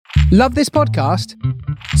Love this podcast?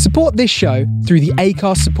 Support this show through the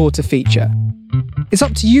Acast supporter feature. It's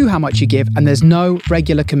up to you how much you give, and there's no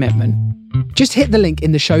regular commitment. Just hit the link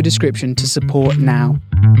in the show description to support now.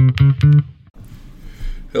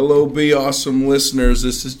 Hello, Be Awesome listeners.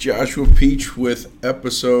 This is Joshua Peach with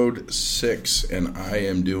episode 6, and I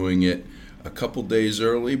am doing it a couple days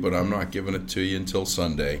early, but I'm not giving it to you until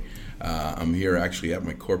Sunday. I'm here actually at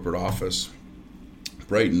my corporate office,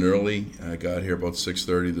 bright and early. I got here about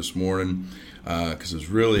 6:30 this morning because I was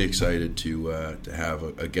really excited to have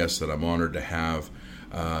a guest that I'm honored to have.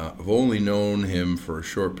 I've only known him for a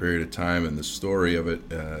short period of time, and the story of it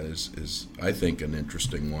is I think, an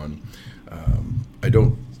interesting one. I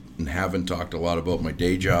don't and haven't talked a lot about my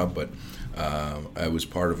day job, but I was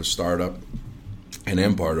part of a startup and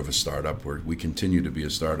am part of a startup where we continue to be a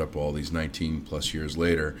startup all these 19 plus years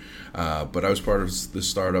later. But I was part of this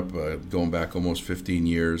startup going back almost 15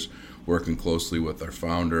 years, working closely with our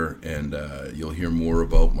founder, and you'll hear more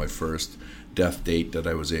about my first death date that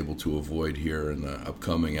I was able to avoid here in the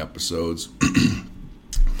upcoming episodes.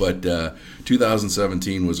 But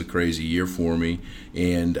 2017 was a crazy year for me,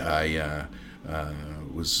 and I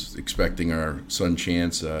was expecting our son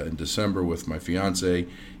Chance in December with my fiance,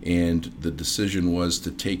 and the decision was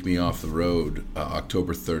to take me off the road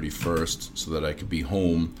October 31st so that I could be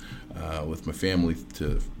home with my family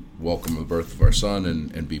to welcome the birth of our son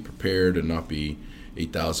and be prepared and not be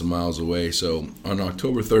 8,000 miles away. So on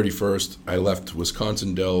October 31st, I left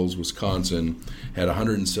Wisconsin Dells, Wisconsin, had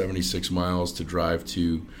 176 miles to drive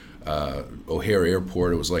to O'Hare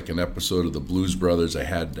Airport. It was like an episode of the Blues Brothers. I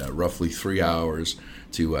had roughly 3 hours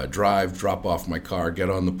to drive, drop off my car, get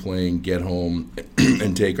on the plane, get home,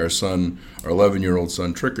 and take our son, our 11-year-old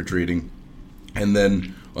son, trick-or-treating. And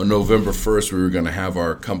then on November 1st, we were going to have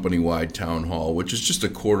our company-wide town hall, which is just a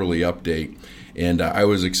quarterly update. And I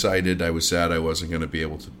was excited. I was sad I wasn't going to be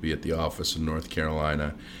able to be at the office in North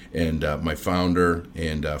Carolina. And my founder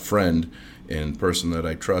and friend and person that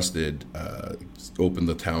I trusted opened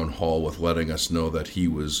the town hall with letting us know that he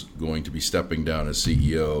was going to be stepping down as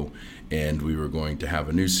CEO, and we were going to have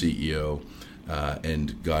a new CEO,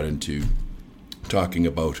 and got into talking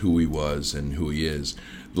about who he was and who he is.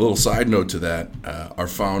 A little side note to that, our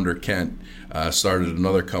founder, Kent, started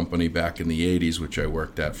another company back in the 80s, which I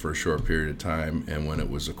worked at for a short period of time, and when it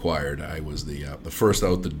was acquired, I was the first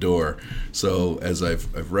out the door. So as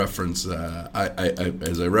I've referenced,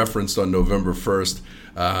 as I referenced on November 1st,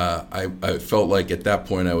 I felt like at that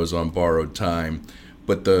point I was on borrowed time.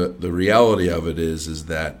 But the reality of it is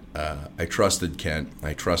that I trusted Kent,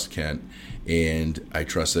 I trust Kent, and I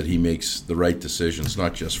trust that he makes the right decisions,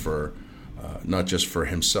 not just for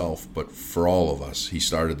himself, but for all of us. He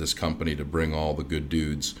started this company to bring all the good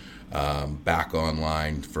dudes back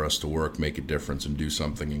online for us to work, make a difference, and do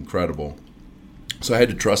something incredible. So I had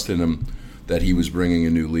to trust in him that he was bringing a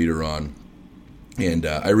new leader on. And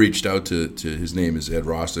I reached out to his name is Ed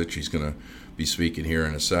Rosich. He's going to be speaking here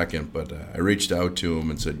in a second. But I reached out to him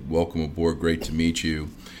and said, "Welcome aboard, great to meet you."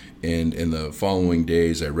 And in the following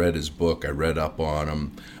days, I read his book. I read up on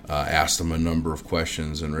him, asked him a number of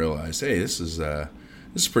questions, and realized, hey, this is a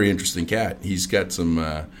pretty interesting cat. He's got some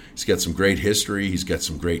great history. He's got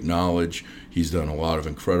some great knowledge. He's done a lot of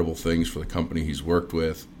incredible things for the company he's worked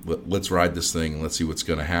with. Let's ride this thing and let's see what's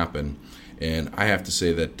going to happen. And I have to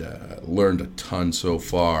say that learned a ton so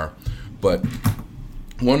far. But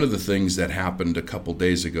one of the things that happened a couple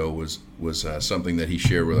days ago was something that he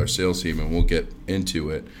shared with our sales team, and we'll get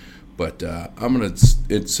into it. But I'm going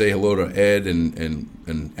to say hello to Ed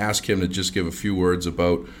and ask him to just give a few words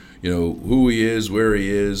about, who he is, where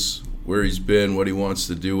he's been, what he wants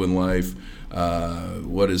to do in life,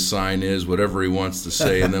 what his sign is, whatever he wants to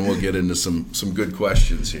say, and then we'll get into some good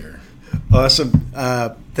questions here. Awesome.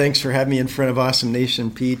 Thanks for having me in front of Awesome Nation,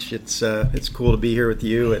 Peach. It's cool to be here with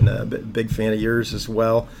you, and a big fan of yours as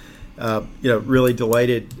well. Really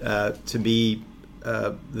delighted to be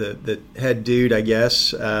the head dude, I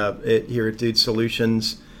guess, here at Dude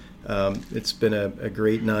Solutions. It's been a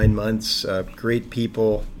great 9 months, great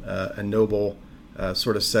people, a noble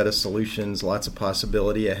sort of set of solutions, lots of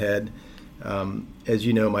possibility ahead. As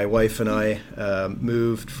you know, my wife and I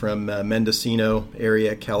moved from Mendocino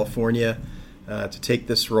area, California, to take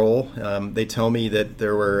this role. They tell me that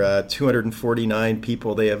there were 249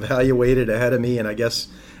 people they evaluated ahead of me, and I guess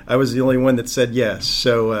I was the only one that said yes.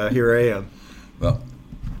 So here I am. Well,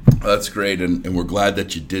 that's great, and we're glad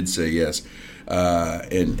that you did say yes,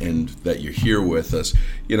 and that you're here with us.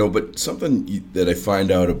 But something that I find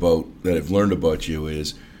out about, that I've learned about you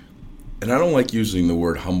is, and I don't like using the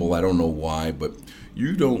word humble, I don't know why, but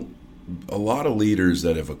a lot of leaders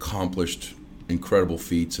that have accomplished incredible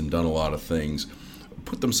feats and done a lot of things,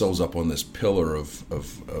 put themselves up on this pillar of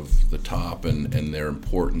the top and their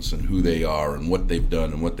importance and who they are and what they've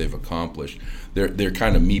done and what they've accomplished. They're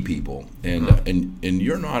kind of me people, and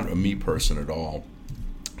you're not a me person at all.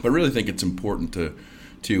 But I really think it's important to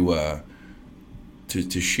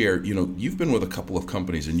share. You've been with a couple of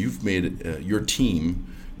companies, and you've made your team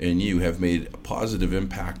and you have made a positive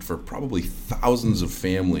impact for probably thousands of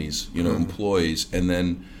families, employees, and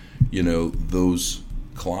then those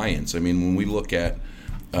clients. I mean, when we look at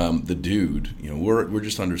the Dude, we're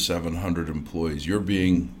just under 700 employees. You're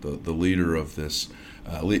being the leader of this,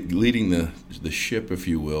 leading the ship, if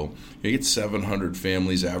you will. You get 700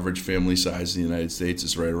 families. Average family size in the United States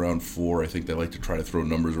is right around 4. I think they like to try to throw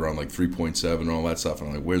numbers around like 3.7 and all that stuff. And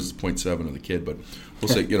I'm like, where's the 0.7 of the kid? But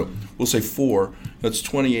we'll say 4. That's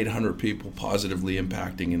 2,800 people positively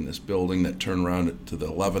impacting in this building that turn around to the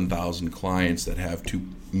 11,000 clients that have 2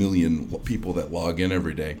 million people that log in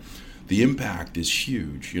every day. The impact is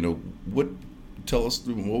huge. Tell us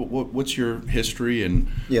what's your history and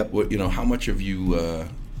how much have you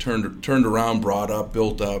turned around, brought up,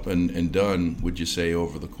 built up, and done, would you say,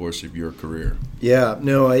 over the course of your career? Yeah,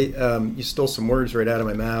 no, you stole some words right out of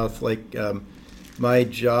my mouth. Like my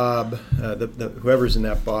job, whoever's in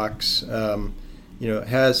that box,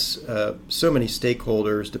 has so many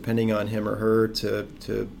stakeholders depending on him or her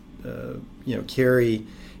to carry.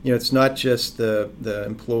 It's not just the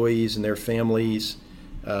employees and their families.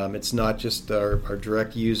 It's not just our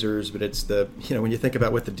direct users, but it's when you think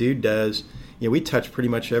about what the Dude does, we touch pretty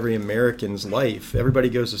much every American's life. Everybody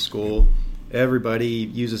goes to school. Everybody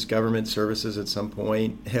uses government services at some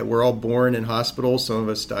point. We're all born in hospitals. Some of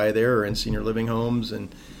us die there or in senior living homes. And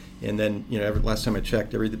then, last time I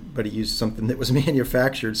checked, everybody used something that was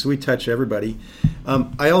manufactured. So we touch everybody.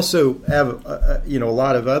 I also have, a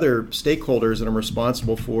lot of other stakeholders that I'm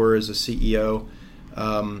responsible for as a CEO.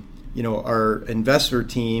 Our investor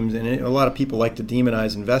teams, and a lot of people like to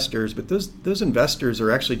demonize investors, but those investors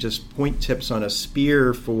are actually just point tips on a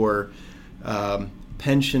spear for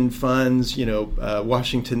pension funds,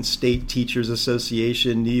 Washington State Teachers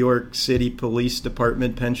Association, New York City Police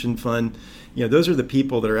Department pension fund. Those are the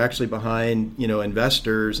people that are actually behind,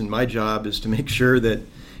 investors, and my job is to make sure that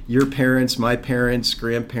your parents, my parents,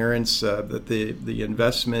 grandparents, that the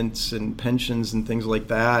investments and pensions and things like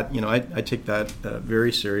that, I take that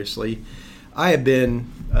very seriously. I have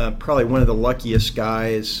been probably one of the luckiest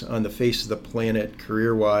guys on the face of the planet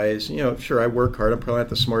career-wise. Sure, I work hard. I'm probably not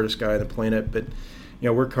the smartest guy on the planet, but,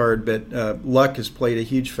 work hard. But luck has played a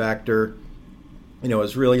huge factor. I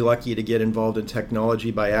was really lucky to get involved in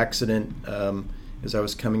technology by accident as I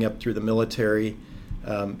was coming up through the military.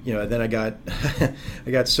 Then I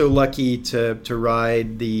got so lucky to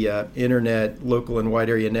ride the internet local and wide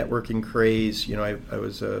area networking craze. I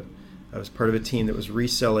was part of a team that was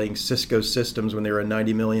reselling Cisco systems when they were a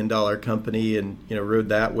 $90 million company, and rode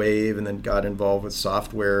that wave, and then got involved with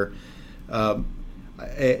software.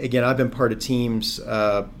 Again, I've been part of teams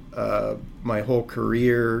my whole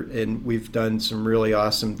career, and we've done some really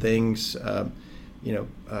awesome things.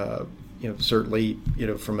 Certainly,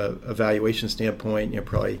 from a valuation standpoint,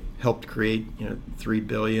 probably helped create, $3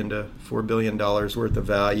 billion to $4 billion worth of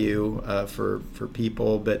value for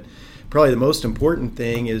people. But probably the most important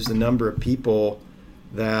thing is the number of people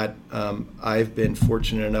that I've been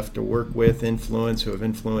fortunate enough to work with, influence, who have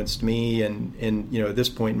influenced me. And at this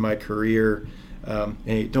point in my career,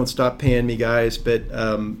 hey, don't stop paying me, guys. But,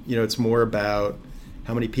 it's more about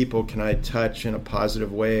how many people can I touch in a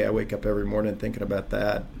positive way. I wake up every morning thinking about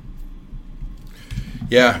that.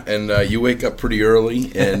 Yeah, and you wake up pretty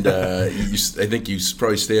early, and I think you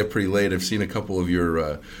probably stay up pretty late. I've seen a couple of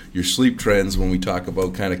your sleep trends when we talk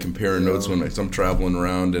about kind of comparing notes when I'm traveling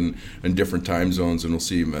around in different time zones, and we'll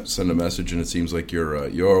see you send a message, and it seems like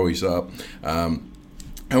you're always up. I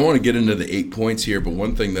want to get into the 8 points here, but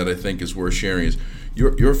one thing that I think is worth sharing is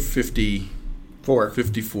you're 54.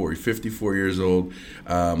 You're 54 years old,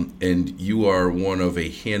 and you are one of a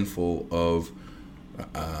handful of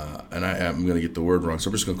and I'm going to get the word wrong, so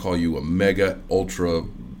I'm just going to call you a mega, ultra,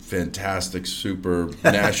 fantastic, super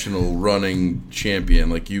national running champion.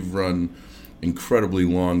 Like, you've run incredibly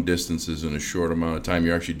long distances in a short amount of time.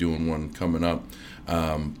 You're actually doing one coming up.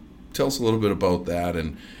 Tell us a little bit about that,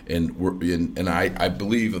 and I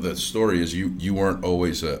believe the story is you weren't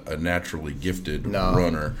always a naturally gifted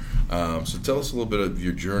runner. So tell us a little bit of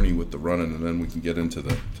your journey with the running, and then we can get into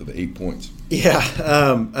the 8 points. Yeah,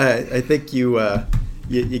 I think you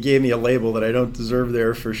gave me a label that I don't deserve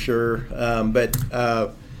there for sure. But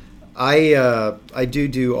I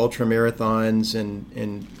do ultra marathons,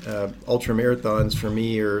 and ultra marathons for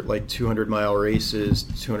me are like 200-mile races,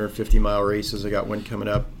 250-mile races. I got one coming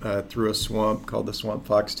up through a swamp called the Swamp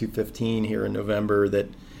Fox 215 here in November. That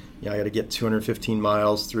I got to get 215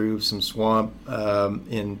 miles through some swamp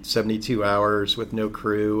in 72 hours with no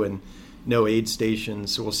crew and no aid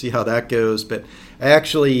stations. So we'll see how that goes. But I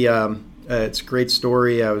actually, it's a great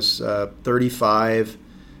story. I was 35.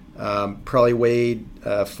 Probably weighed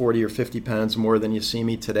 40 or 50 pounds more than you see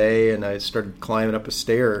me today, and I started climbing up a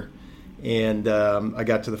stair, and I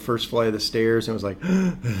got to the first flight of the stairs and was like,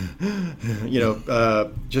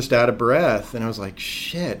 just out of breath, and I was like,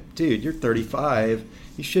 shit, dude, you're 35,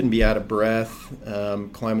 you shouldn't be out of breath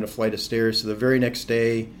climbing a flight of stairs. So the very next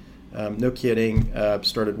day, no kidding,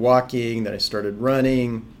 started walking, then I started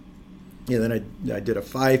running, then I did a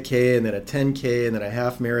 5K, and then a 10K, and then a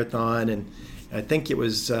half marathon, and I think it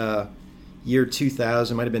was year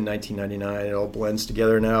 2000, might have been 1999. It all blends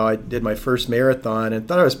together now. I did my first marathon and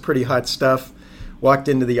thought it was pretty hot stuff. Walked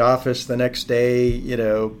into the office the next day,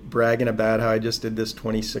 bragging about how I just did this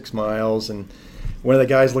 26 miles. And one of the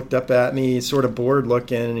guys looked up at me, sort of bored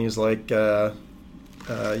looking, and he was like,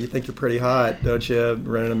 you think you're pretty hot, don't you,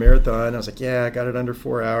 running a marathon? I was like, yeah, I got it under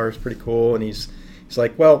 4 hours, pretty cool. And he's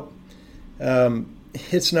like, well,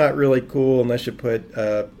 it's not really cool unless you put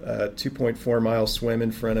a 2.4 mile swim in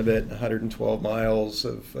front of it, 112 miles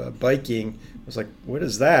of biking. I was like, what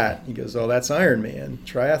is that? He goes, oh, that's Ironman,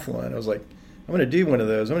 triathlon. I was like, I'm going to do one of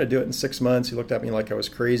those. I'm going to do it in 6 months. He looked at me like I was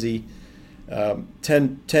crazy. 10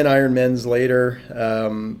 Ironmans later,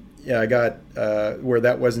 I got where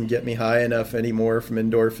that wasn't getting me high enough anymore from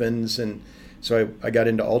endorphins. And so I got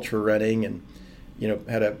into ultra running and,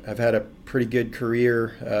 I've had a pretty good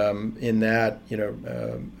career in that.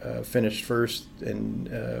 Finished first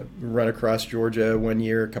and run across Georgia 1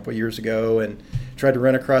 year, a couple of years ago, and tried to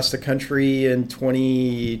run across the country in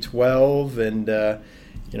 2012, and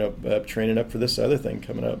training up for this other thing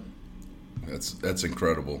coming up. That's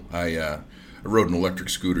incredible. I rode an electric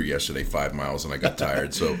scooter yesterday, 5 miles, and I got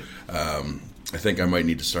tired. So I think I might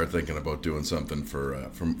need to start thinking about doing something for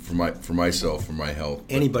myself, for my health.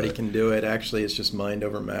 Anybody can do it. Actually, it's just mind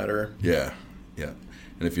over matter. Yeah.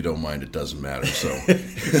 And if you don't mind, it doesn't matter. So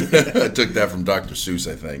I took that from Dr. Seuss,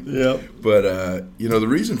 I think. Yeah. But the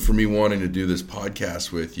reason for me wanting to do this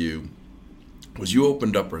podcast with you was you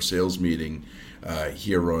opened up our sales meeting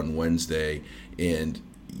here on Wednesday, and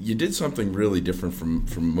you did something really different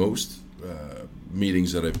from most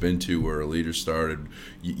meetings that I've been to where a leader started.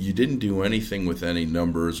 You didn't do anything with any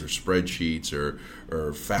numbers or spreadsheets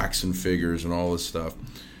or facts and figures and all this stuff.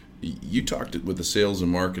 You talked with the sales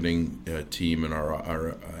and marketing team and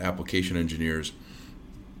our application engineers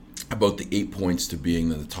about the 8 points to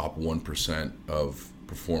being in the top 1% of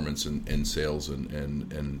performance in sales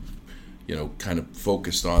and kind of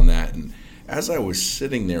focused on that. And as I was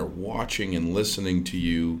sitting there watching and listening to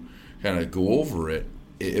you kind of go over it,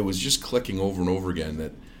 it was just clicking over and over again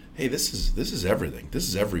that, hey, this is everything. This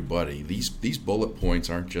is everybody. These bullet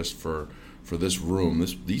points aren't just for this room.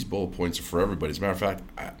 These bullet points are for everybody. As a matter of fact,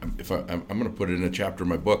 I'm going to put it in a chapter in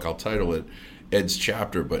my book. I'll title it Ed's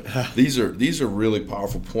Chapter. But these are really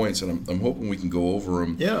powerful points, and I'm hoping we can go over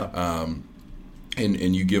them. Yeah.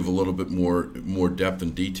 And you give a little bit more depth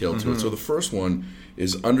and detail to it. So the first one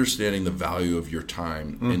is understanding the value of your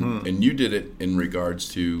time, and you did it in regards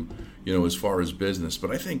to as far as business,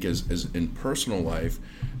 but I think as in personal life,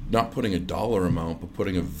 not putting a dollar amount, but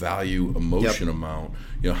putting a value, emotion amount.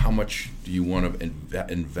 How much do you want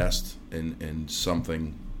to invest in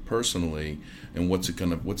something personally, and what's the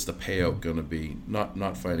payout going to be?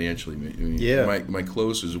 Not financially. My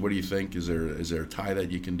close is, what do you think? Is there a tie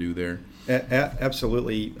that you can do there?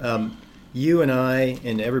 Absolutely. You and I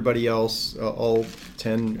and everybody else, all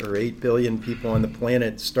 10 or 8 billion people on the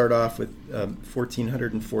planet, start off with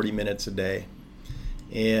 1,440 minutes a day.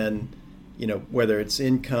 And, whether it's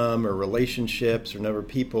income or relationships or number of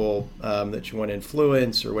people that you want to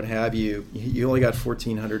influence or what have you, you only got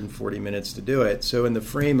 1,440 minutes to do it. So in the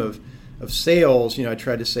frame of sales, I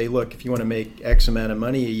tried to say, look, if you want to make X amount of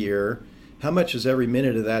money a year, how much is every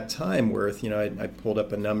minute of that time worth? I pulled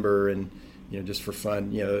up a number and, just for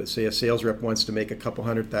fun, say a sales rep wants to make a couple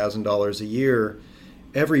 $100,000 a year.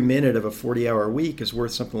 Every minute of a 40-hour week is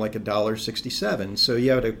worth something like $1.67. So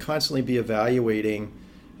you have to constantly be evaluating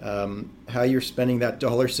how you're spending that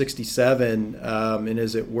 $1.67, and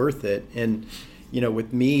is it worth it? And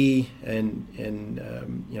with me, and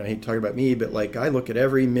I hate talking about me, but like I look at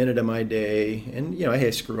every minute of my day, and I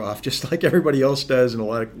screw off just like everybody else does in a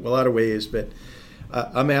lot of ways, but.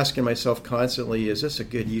 I'm asking myself constantly, is this a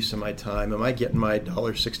good use of my time? Am I getting my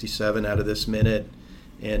 $1.67 out of this minute?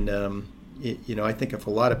 And I think if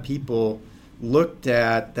a lot of people looked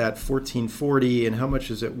at that 1440 and how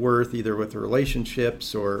much is it worth, either with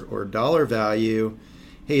relationships or dollar value,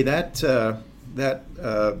 hey, that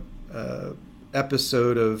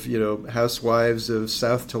episode of Housewives of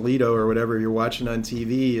South Toledo or whatever you're watching on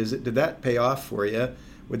TV, did that pay off for you?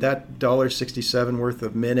 Would that $1.67 worth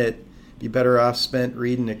of minute be better off spent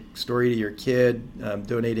reading a story to your kid,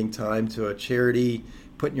 donating time to a charity,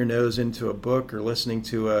 putting your nose into a book, or listening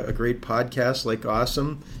to a great podcast like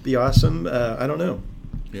Be Awesome? I don't know.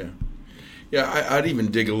 Yeah, I'd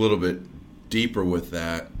even dig a little bit deeper with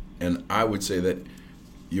that, and I would say that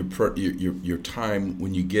your time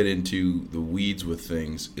when you get into the weeds with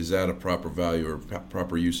things, is that a proper value or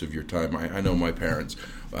proper use of your time? I know my parents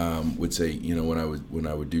would say, when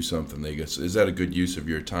I would do something, they go, is that a good use of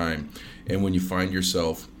your time? And when you find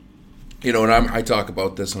yourself, and I talk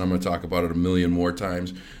about this, and I'm going to talk about it a million more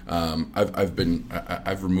times.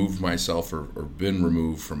 I've removed myself or been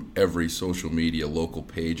removed from every social media local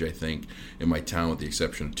page, I think, in my town, with the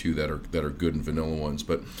exception of 2 that are good and vanilla ones.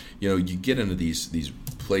 But you get into these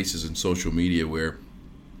places in social media where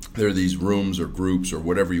there are these rooms or groups or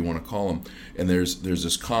whatever you want to call them, and there's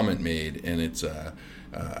this comment made, and it's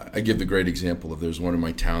I give the great example of, there's one in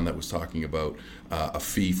my town that was talking about a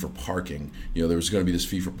fee for parking. There was going to be this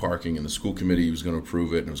fee for parking, and the school committee was going to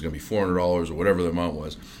approve it, and it was going to be $400 or whatever the amount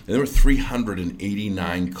was. And there were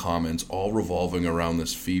 389 comments, all revolving around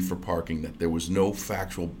this fee for parking, that there was no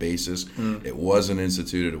factual basis. It wasn't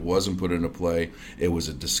instituted. It wasn't put into play. It was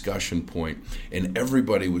a discussion point, and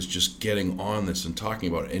everybody was just getting on this and talking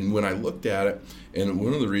about it. And when I looked at it, and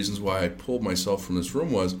one of the reasons why I pulled myself from this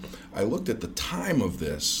room was I looked at the time of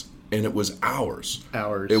this, and it was hours.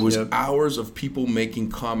 It was hours of people making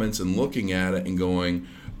comments and looking at it and going,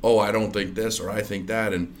 oh, I don't think this, or I think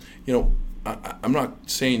that. And, I'm not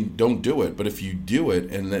saying don't do it, but if you do it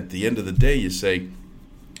and at the end of the day you say,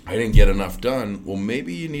 I didn't get enough done, well,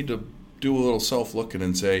 maybe you need to do a little self-looking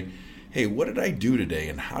and say, hey, what did I do today,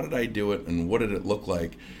 and how did I do it, and what did it look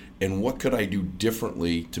like? And what could I do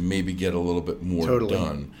differently to maybe get a little bit more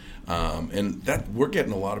done? And that we're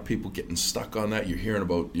getting a lot of people getting stuck on that. You're hearing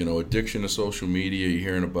about, addiction to social media. You're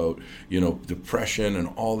hearing about, depression and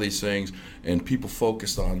all these things, and people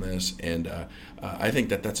focused on this. And I think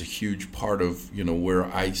that's a huge part of, where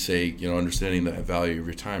I say, understanding the value of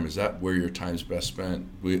your time. Is that where your time's best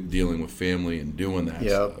spent, dealing with family and doing that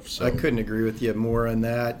stuff? So I couldn't agree with you more on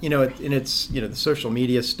that. And it's, the social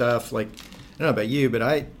media stuff, like, I don't know about you, but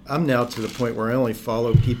I'm now to the point where I only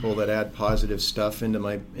follow people that add positive stuff into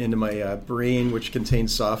my brain, which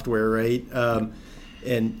contains software, right?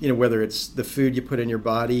 And whether it's the food you put in your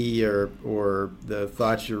body or the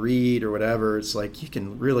thoughts you read or whatever, it's like you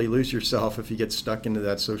can really lose yourself if you get stuck into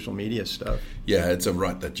that social media stuff. Yeah, it's a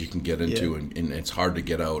rut that you can get into, and it's hard to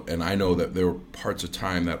get out. And I know that there were parts of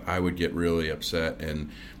time that I would get really upset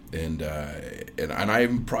and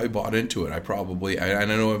I probably bought into it. I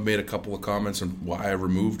know I've made a couple of comments on why I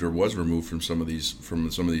removed or was removed from some of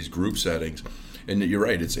these group settings. And you're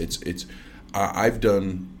right. I've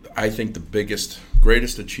done, I think, the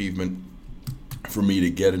greatest achievement for me to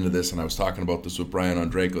get into this, and I was talking about this with Brian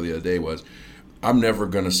Ondrako the other day, was I'm never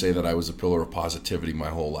going to say that I was a pillar of positivity my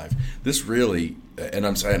whole life. This really, and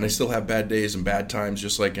I still have bad days and bad times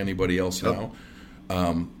just like anybody else now.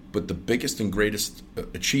 But the biggest and greatest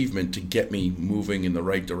achievement to get me moving in the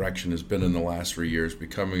right direction has been in the last 3 years,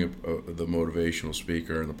 becoming the motivational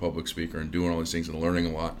speaker and the public speaker and doing all these things and learning a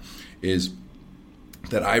lot, is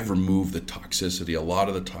that I've removed the toxicity, a lot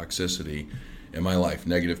of the toxicity in my life,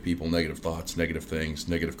 negative people, negative thoughts, negative things,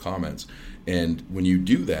 negative comments. And when you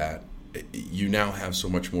do that, you now have so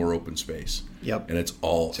much more open space. Yep. And it's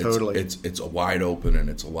all totally. It's a wide open, and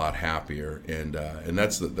it's a lot happier. And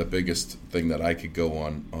that's the biggest thing that I could go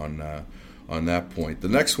on that point. The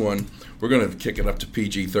next one, we're going to kick it up to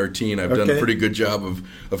PG-13. I've done a pretty good job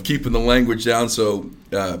of keeping the language down. So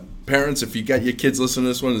parents, if you got your kids listening to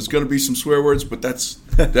this one, there's going to be some swear words, but that's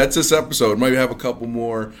this episode. Might have a couple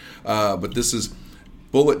more, but this is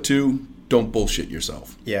bullet 2. Don't bullshit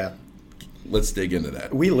yourself. Yeah. Let's dig into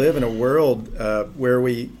that. We live in a world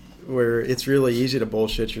where it's really easy to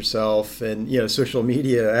bullshit yourself, and social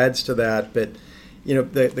media adds to that. But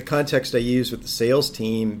the context I use with the sales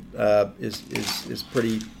team is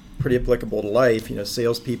pretty applicable to life.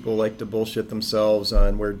 Salespeople like to bullshit themselves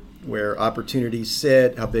on where opportunities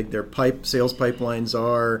sit, how big their sales pipelines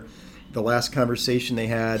are. The last conversation they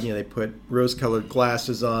had, they put rose-colored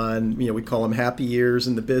glasses on. We call them happy ears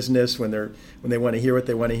in the business when they want to hear what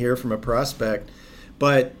they want to hear from a prospect.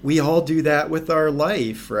 But we all do that with our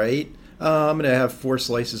life, right? I'm going to have 4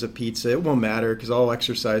 slices of pizza. It won't matter because I'll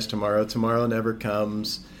exercise tomorrow. Tomorrow never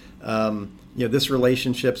comes. This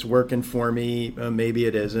relationship's working for me. Maybe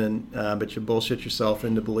it isn't, but you bullshit yourself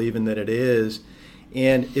into believing that it is.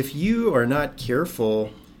 And if you are not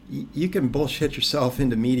careful, you can bullshit yourself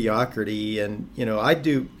into mediocrity. And,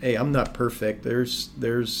 I'm not perfect.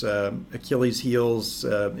 There's Achilles heels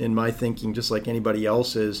in my thinking, just like anybody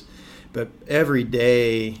else's. But every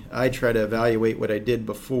day I try to evaluate what I did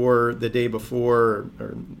before, the day before,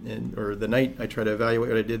 or the night. I try to evaluate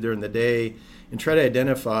what I did during the day and try to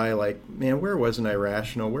identify, like, man, where wasn't I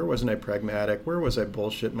rational? Where wasn't I pragmatic? Where was I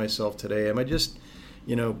bullshitting myself today? Am I just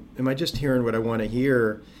hearing what I want to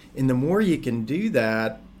hear? And the more you can do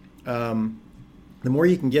that, the more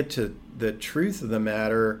you can get to the truth of the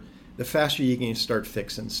matter, the faster you can start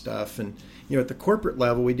fixing stuff. And, at the corporate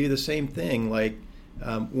level, we do the same thing. Like,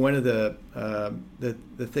 one of the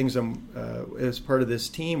things as part of this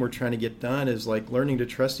team we're trying to get done is like learning to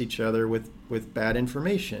trust each other with bad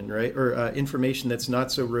information, right? Or information that's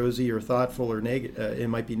not so rosy or thoughtful or it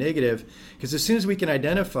might be negative. Because as soon as we can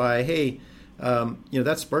identify, hey,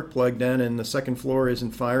 that spark plug down in the second floor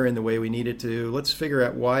isn't firing the way we need it to. Let's figure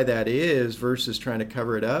out why that is versus trying to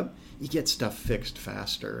cover it up. You get stuff fixed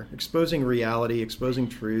faster. Exposing reality, exposing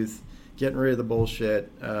truth, getting rid of the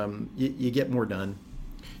bullshit. You get more done.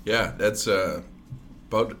 Yeah, that's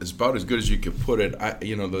about as good as you could put it.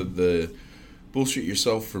 The bullshit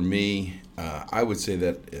yourself for me, I would say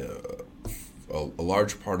that a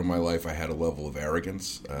large part of my life I had a level of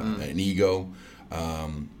arrogance, an ego.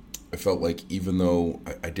 I felt like even though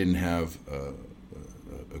I didn't have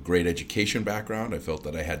a great education background, I felt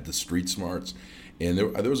that I had the street smarts. And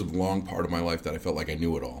there was a long part of my life that I felt like I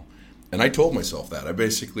knew it all. And I told myself that. I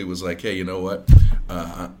basically was like, hey, you know what?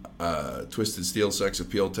 Twisted steel, sex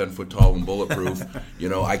appeal, 10 foot tall and bulletproof.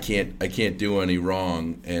 I can't do any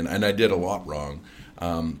wrong. And I did a lot wrong.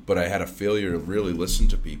 But I had a failure to really listen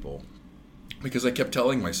to people because I kept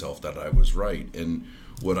telling myself that I was right. And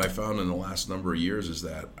what I found in the last number of years is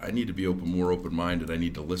that I need to be more open-minded. I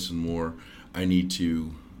need to listen more. I need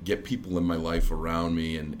to get people in my life around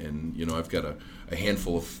me. And I've got a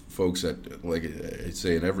handful of folks that, like I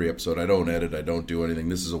say in every episode, I don't edit, I don't do anything.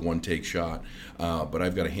 This is a one-take shot. But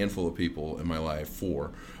I've got a handful of people in my life,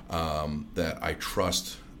 4, that I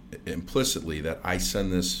trust implicitly that I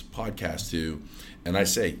send this podcast to. And I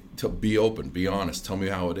say, be open, be honest, tell me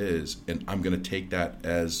how it is. And I'm going to take that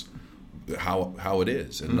as how it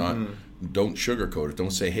is and don't sugarcoat it.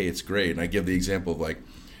 Don't say, hey, it's great. And I give the example of like,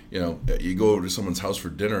 you go over to someone's house for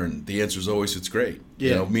dinner and the answer is always it's great.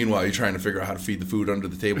 Yeah. Meanwhile, you're trying to figure out how to feed the food under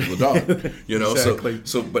the table to the dog. Exactly.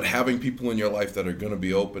 So but having people in your life that are going to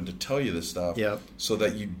be open to tell you this stuff, so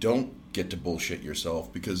that you don't get to bullshit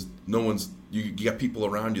yourself because you got people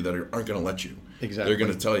around you that aren't going to let you. Exactly. They're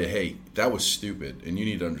going to tell you, hey, that was stupid, and you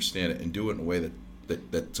need to understand it and do it in a way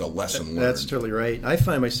that's a lesson learned. That's totally right. I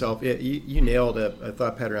find myself, you nailed a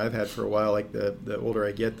thought pattern I've had for a while. Like the older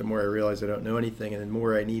I get, the more I realize I don't know anything, and the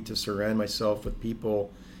more I need to surround myself with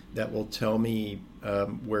people that will tell me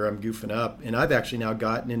where I'm goofing up. And I've actually now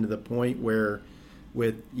gotten into the point where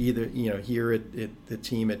with either, here at the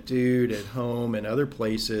team at Dude, at home, and other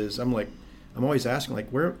places, I'm always asking, like,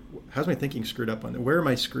 how's my thinking screwed up on it? Where am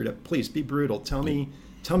I screwed up? Please be brutal. Tell me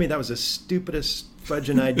that was the stupidest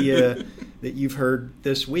fudging idea that you've heard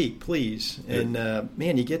this week, please. And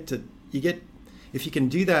man, you get if you can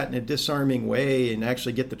do that in a disarming way and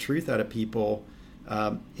actually get the truth out of people,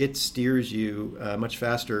 it steers you much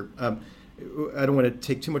faster. I don't want to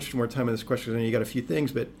take too much more time on this question. I know you got a few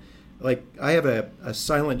things, but like I have a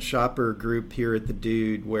silent shopper group here at the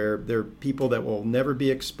Dude where there are people that will never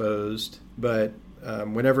be exposed, but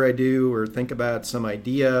whenever I do or think about some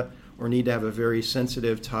idea or need to have a very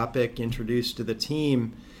sensitive topic introduced to the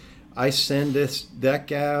team, I send this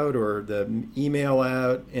deck out or the email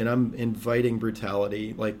out, and I'm inviting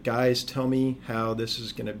brutality. Like, guys, tell me how this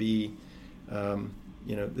is going to be,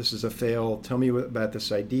 this is a fail. Tell me about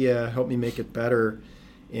this idea. Help me make it better.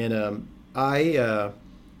 And I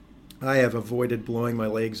have avoided blowing my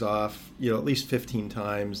legs off, at least 15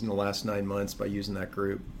 times in the last 9 months by using that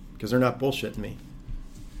group because they're not bullshitting me.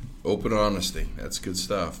 Open honesty. That's good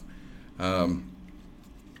stuff.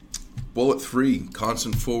 Bullet 3,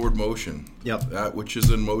 constant forward motion. Yep. That which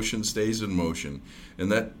is in motion stays in motion.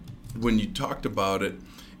 And that, when you talked about it,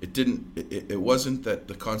 it wasn't that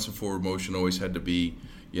the constant forward motion always had to be,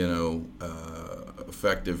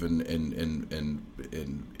 effective and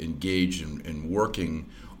engaged and working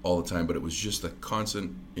all the time, but it was just a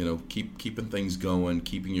constant, keeping things going,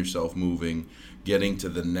 keeping yourself moving, getting to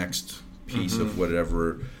the next piece of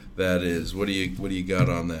whatever that is. What do you got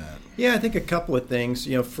on that? Yeah, I think a couple of things.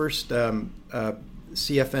 First,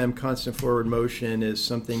 CFM, constant forward motion, is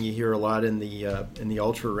something you hear a lot in the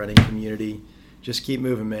ultra running community. Just keep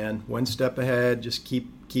moving, man. One step ahead. Just keep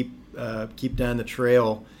down the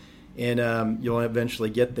trail, and you'll eventually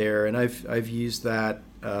get there. And I've used that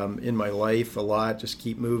in my life a lot. Just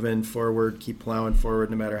keep moving forward, keep plowing forward,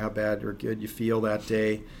 no matter how bad or good you feel that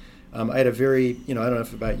day. I had a very, I don't know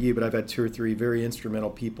if about you, but I've had 2 or 3 very instrumental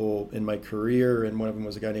people in my career, and one of them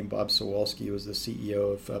was a guy named Bob Sawalski, who was the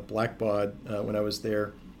CEO of Blackbaud when I was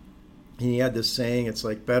there. And he had this saying, it's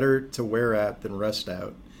like, better to wear out than rust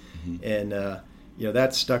out. Mm-hmm. And,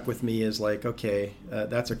 that stuck with me as like, okay,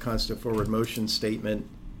 that's a constant forward motion statement.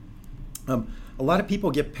 A lot of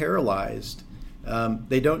people get paralyzed.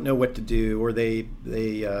 They don't know what to do, or they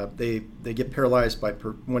get paralyzed by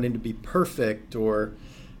wanting to be perfect, or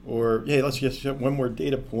hey, let's just get one more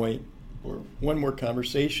data point or one more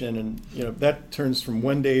conversation, and that turns from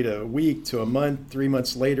one day to a week to a month. 3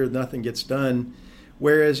 months later, nothing gets done.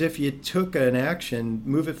 Whereas if you took an action,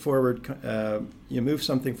 move it forward, you move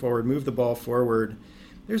something forward, move the ball forward,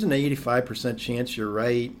 there's an 85% chance you're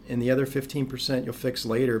right, and the other 15% you'll fix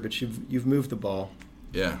later, but you've moved the ball.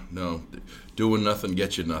 Yeah, no, doing nothing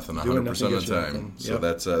gets you nothing 100% of the time. So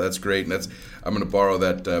yep. That's great, and I'm going to borrow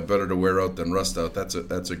that. Better to wear out than rust out. That's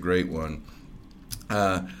a great one.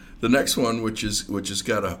 The next one, which has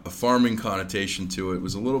got a farming connotation to it,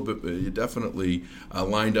 was a little bit. You definitely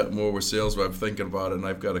lined up more with sales. But I'm thinking about it, and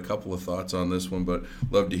I've got a couple of thoughts on this one. But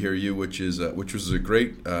love to hear you, which was a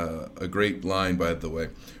great line, by the way.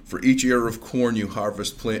 For each ear of corn you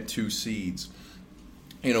harvest, plant 2 seeds.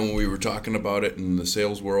 When we were talking about it in the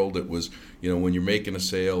sales world, it was, when you're making a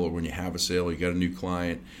sale or when you have a sale, you got a new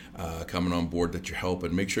client coming on board that you're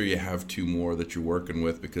helping, make sure you have 2 more that you're working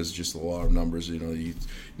with, because just a lot of numbers, you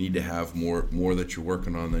need to have more that you're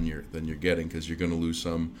working on than you're getting, because you're going to lose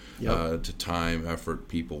some to time, effort,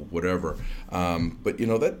 people, whatever. But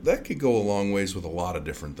that could go a long ways with a lot of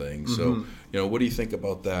different things. Mm-hmm. So what do you think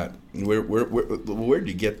about that? Where did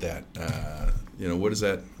you get that? What is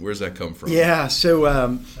that? Where does that come from? Yeah, so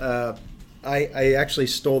I actually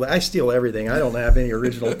stole that. I steal everything. I don't have any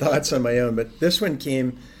original thoughts on my own, but this one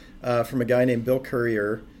came from a guy named Bill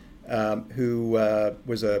Courier, who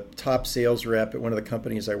was a top sales rep at one of the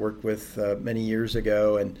companies I worked with many years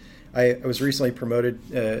ago, and I was recently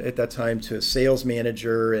promoted at that time to a sales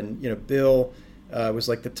manager, and Bill was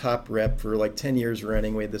like the top rep for like 10 years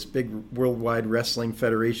running. We had this big Worldwide Wrestling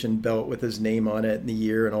Federation belt with his name on it in the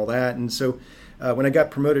year and all that, and so when I got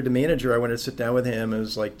promoted to manager, I wanted to sit down with him. I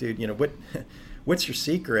was like, dude, what's your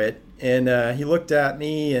secret? And he looked at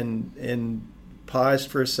me and paused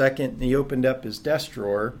for a second, and he opened up his desk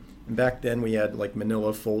drawer. And back then we had like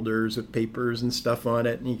manila folders with papers and stuff on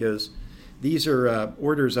it. And he goes, these are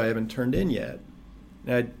orders I haven't turned in yet.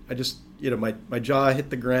 And I just, my jaw hit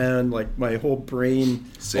the ground, like my whole brain,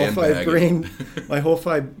 all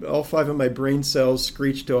 5 of my brain cells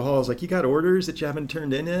screeched to a halt. I was like, you got orders that you haven't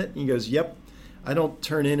turned in yet? And he goes, yep. I don't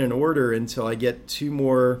turn in an order until I get 2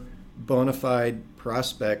 more bona fide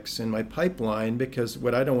prospects in my pipeline, because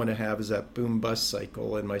what I don't want to have is that boom-bust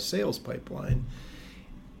cycle in my sales pipeline.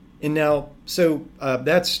 And now, so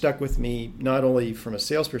that stuck with me not only from a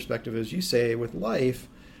sales perspective, as you say, with life.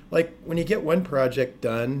 Like when you get one project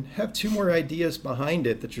done, have 2 more ideas behind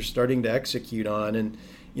it that you're starting to execute on. And,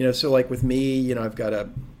 so like with me, I've got I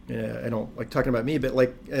don't like talking about me, but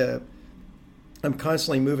like I'm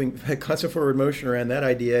constantly moving, constant forward motion around that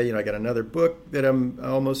idea. I got another book that I'm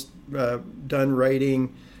almost done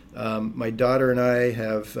writing. My daughter and I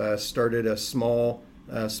have started a small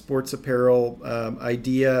sports apparel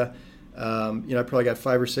idea. I probably got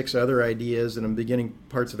 5 or 6 other ideas that I'm beginning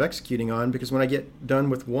parts of executing on, because when I get done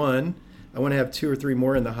with one, I want to have 2 or 3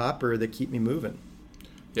 more in the hopper that keep me moving.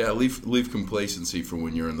 Yeah, leave complacency for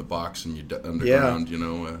when you're in the box and you're underground.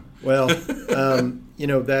 Yeah. Well,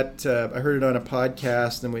 that I heard it on a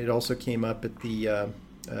podcast, and it also came up at the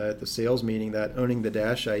sales meeting, that owning the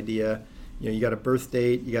dash idea. You got a birth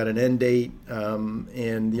date, you got an end date,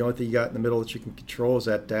 and the only thing you got in the middle that you can control is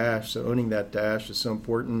that dash. So owning that dash is so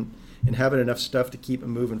important, and having enough stuff to keep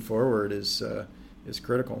them moving forward is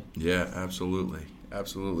critical. Yeah, absolutely,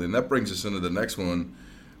 and that brings us into the next one,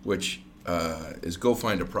 which is go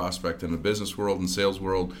find a prospect. In the business world and sales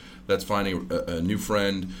world, that's finding a new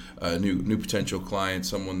friend, a new potential client,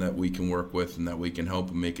 someone that we can work with and that we can help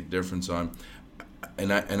and make a difference on.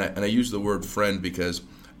 And I use the word friend because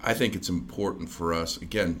I think it's important for us,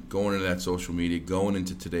 again, going into that social media, going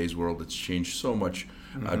into today's world. It's changed so much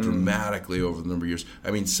dramatically over the number of years.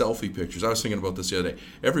 I mean, selfie pictures. I was thinking about this the other day.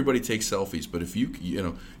 Everybody takes selfies, but if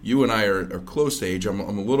you and I are close to age. I'm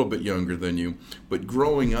a little bit younger than you, but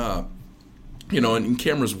growing up, and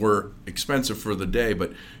cameras were expensive for the day,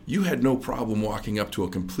 but you had no problem walking up to a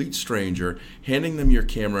complete stranger, handing them your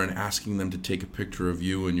camera and asking them to take a picture of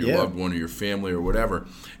you and your loved one or your family or whatever.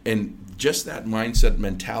 And just that mindset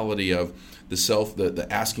mentality of the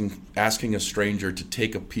asking a stranger to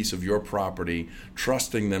take a piece of your property,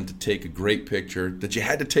 trusting them to take a great picture that you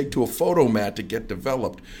had to take to a photo mat to get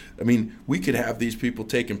developed. I mean, we could have these people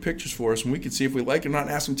taking pictures for us, and we could see if we like it or not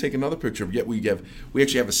and ask them to take another picture. Yet we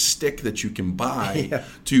actually have a stick that you can buy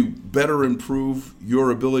to better improve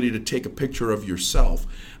your ability to take a picture of yourself.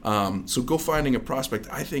 So go finding a prospect.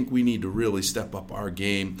 I think we need to really step up our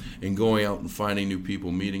game in going out and finding new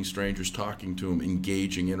people, meeting strangers, talking to them,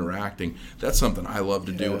 engaging, interacting. That's something I love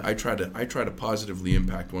to do. I try to positively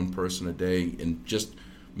impact one person a day, and just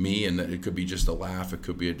me, and it could be just a laugh, it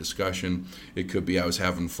could be a discussion, it could be I was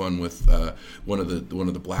having fun with one of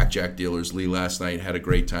the blackjack dealers, Lee, last night. Had a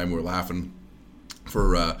great time. We were laughing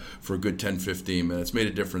for a good 10-15 minutes. Made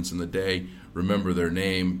a difference in the day. Remember their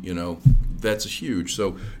name, that's huge.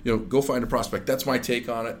 So, go find a prospect. That's my take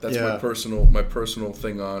on it. That's my personal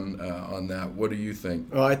thing on that. What do you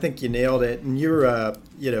think? Well, I think you nailed it. And you're,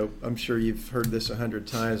 I'm sure you've heard this 100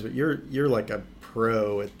 times, but you're like a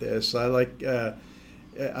pro at this.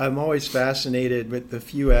 I'm always fascinated with the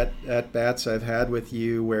few at bats I've had with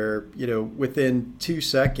you where, within 2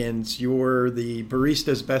 seconds, you're the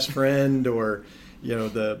barista's best friend, or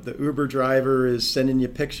the Uber driver is sending you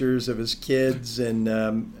pictures of his kids and,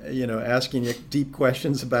 asking you deep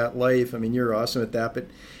questions about life. I mean, you're awesome at that, but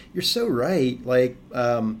you're so right. Like,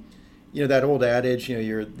 that old adage,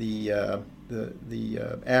 you're the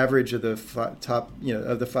average of the top,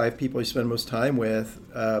 of the 5 people you spend most time with,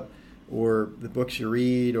 or the books you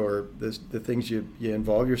read, or the things you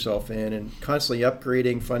involve yourself in, and constantly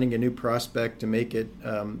upgrading, finding a new prospect to make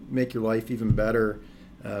your life even better.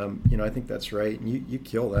 I think that's right, and you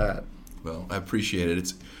kill that. Well, I appreciate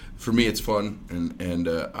it. For me, it's fun, and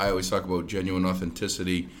I always talk about genuine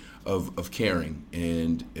authenticity of caring,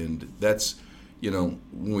 and that's, when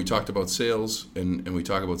we talked about sales and we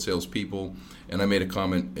talk about salespeople, and I made a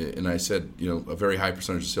comment and I said, a very high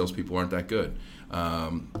percentage of salespeople aren't that good. I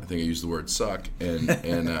think I used the word suck, and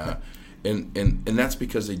that's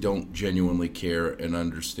because they don't genuinely care and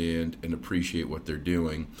understand and appreciate what they're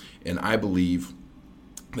doing. And I believe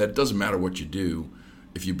that it doesn't matter what you do,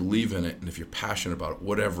 if you believe in it and if you're passionate about it,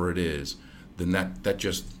 whatever it is, then that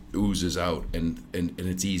just oozes out, and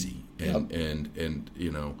it's easy, and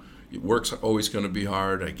work's always going to be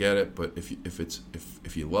hard. I get it, but if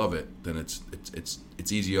you love it, then it's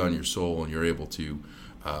easy on your soul, and you're able to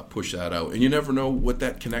push that out. And you never know what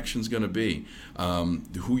that connection's going to be.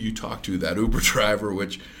 Who you talk to, that Uber driver,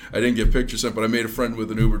 which I didn't get pictures of, but I made a friend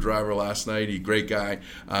with an Uber driver last night. He's a great guy.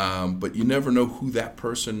 But you never know who that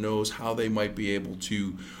person knows, how they might be able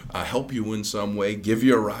to help you in some way, give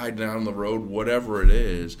you a ride down the road, whatever it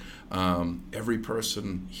is. Every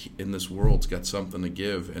person in this world's got something to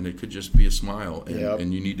give, and it could just be a smile,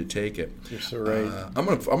 and you need to take it. You're so right. I'm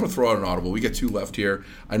gonna throw out an audible. We got 2 left here.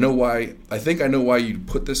 I think I know why you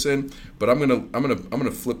put this in, but I'm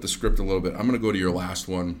gonna flip the script a little bit. I'm gonna go to your last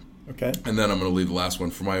one, okay, and then I'm gonna leave the last one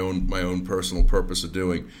for my own personal purpose of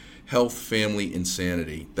doing health, family,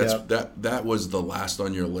 insanity. That was the last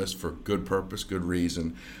on your list for good purpose, good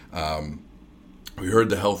reason. We heard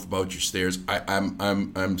the health about your stairs.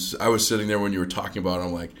 I was sitting there when you were talking about it.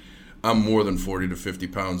 I'm like, I'm more than 40 to 50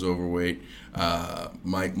 pounds overweight.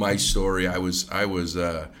 My story, I was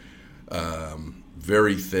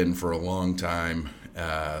very thin for a long time.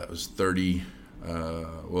 It was 30.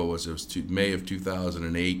 What was it? It was May of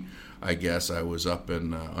 2008. I guess I was up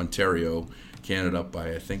in Ontario, Canada.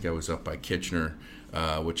 I think I was up by Kitchener,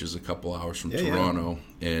 which is a couple hours from Toronto,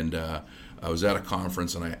 and I was at a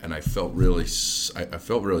conference, and I felt really sick. I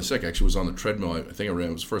actually was on the treadmill. I think I ran.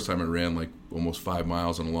 It was the first time I ran like almost 5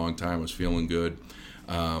 miles in a long time. I was feeling good.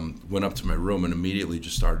 Went up to my room and immediately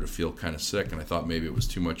just started to feel kind of sick, and I thought maybe it was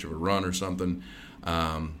too much of a run or something.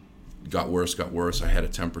 Got worse. I had a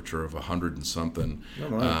temperature of 100 and something.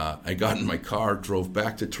 I got in my car, drove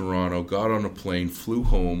back to Toronto, got on a plane, flew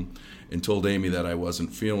home, and told Amy that I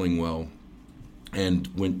wasn't feeling well, and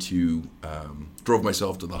drove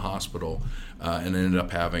myself to the hospital, and ended up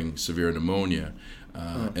having severe pneumonia.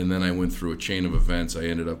 And then I went through a chain of events. I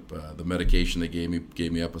ended up, the medication they gave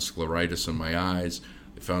me up a scleritis in my eyes.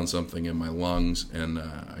 found something in my lungs, and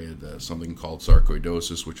I had something called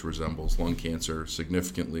sarcoidosis, which resembles lung cancer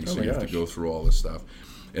significantly. So you have to go through all this stuff.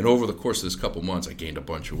 And over the course of this couple months, I gained a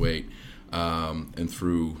bunch of weight, and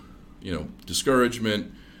through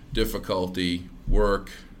discouragement, difficulty,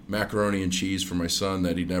 work, macaroni and cheese for my son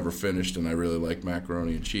that he never finished, and I really like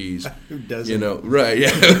macaroni and cheese. Who doesn't? Right?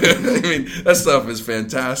 Yeah. I mean, that stuff is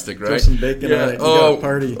fantastic, right? Throw some bacon on it. You got a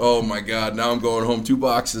party. Oh my God! Now I'm going home. 2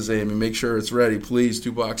 boxes, Amy. Make sure it's ready, please.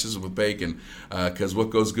 2 boxes with bacon, because what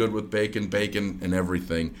goes good with bacon, and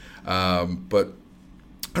everything. But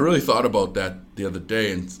I really thought about that the other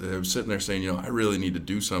day, and I was sitting there saying, I really need to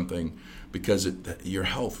do something, because your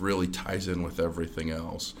health really ties in with everything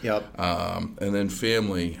else. Yep. And then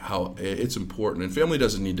family, how it's important. And family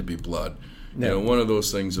doesn't need to be blood. No. One of those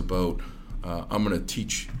things about I'm going to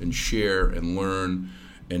teach and share and learn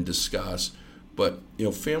and discuss. But,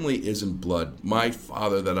 family isn't blood. My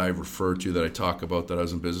father that I refer to, that I talk about, that I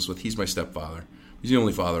was in business with, he's my stepfather. He's the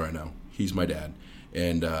only father I know. He's my dad.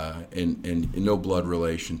 And no blood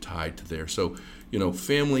relation tied to there. So,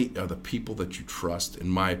 family are the people that you trust, in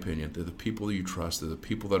my opinion. They're the people that you trust. They're the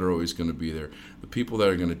people that are always going to be there. The people that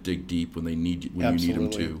are going to dig deep when you need them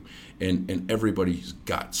to. And everybody's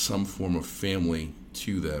got some form of family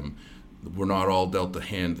to them. We're not all dealt a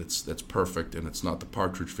hand that's perfect, and it's not the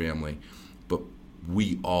Partridge Family, but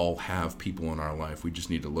we all have people in our life. We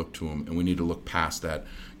just need to look to them, and we need to look past that.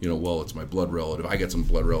 It's my blood relative. I get some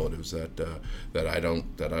blood relatives that I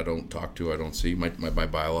don't talk to. I don't see my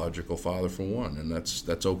biological father, for one, and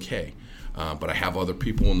that's okay. But I have other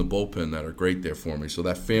people in the bullpen that are great there for me. So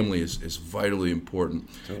that family is vitally important.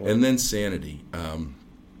 Totally. And then sanity.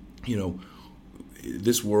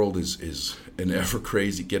 This world is an ever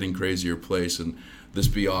getting crazier place, and this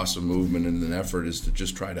Be Awesome movement and an effort is to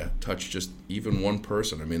just try to touch just even one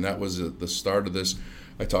person. I mean, that was the start of this.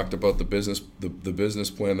 I talked about the business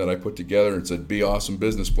plan that I put together, and said, Be Awesome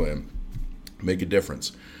business plan. Make a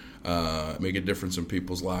difference. Make a difference in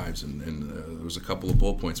people's lives. And there was a couple of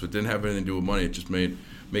bullet points, but it didn't have anything to do with money. It just make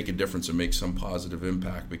a difference and make some positive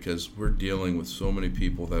impact, because we're dealing with so many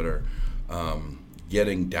people that are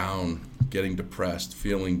getting down, getting depressed,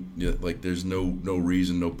 feeling like there's no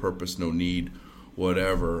reason, no purpose, no need,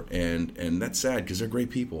 whatever, and that's sad, because they're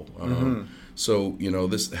great people. So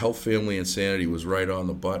this health, family, and sanity was right on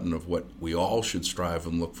the button of what we all should strive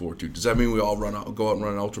and look forward to. Does that mean we all go out and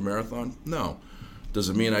run an ultra marathon? No. Does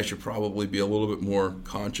it mean I should probably be a little bit more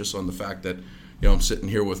conscious on the fact that I'm sitting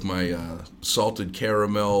here with my salted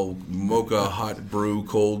caramel mocha hot brew,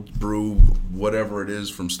 cold brew, whatever it is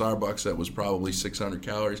from Starbucks that was probably 600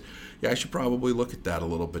 calories? Yeah, I should probably look at that a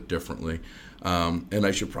little bit differently. And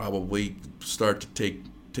I should probably start to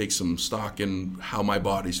take some stock in how my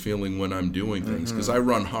body's feeling when I'm doing things, because I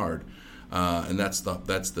run hard. And that's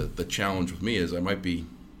the challenge with me, is I might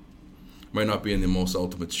not be in the most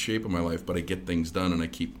ultimate shape of my life, but I get things done, and I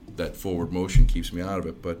keep that forward motion keeps me out of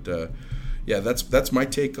it. But yeah, that's my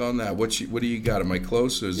take on that. What do you got? Am I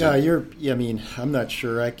close? I'm not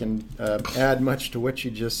sure I can add much to what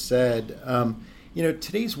you just said.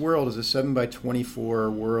 Today's world is a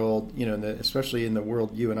 7x24 world. Especially in the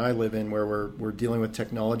world you and I live in, where we're dealing with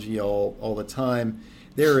technology all the time.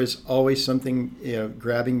 There is always something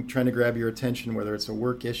trying to grab your attention, whether it's a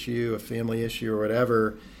work issue, a family issue, or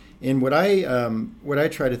whatever. And what I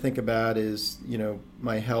try to think about is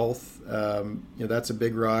my health. That's a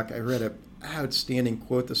big rock. I read an outstanding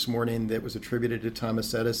quote this morning that was attributed to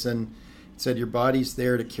Thomas Edison. It said, "Your body's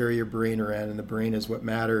there to carry your brain around, and the brain is what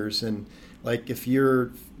matters." And like if you're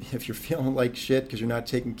feeling like shit because you're not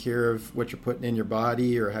taking care of what you're putting in your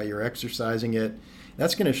body or how you're exercising it,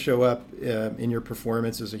 that's going to show up in your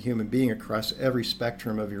performance as a human being across every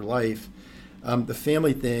spectrum of your life. The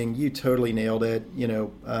family thing, you totally nailed it.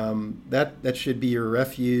 That should be your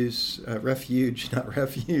refuge, not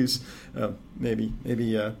refuse. Maybe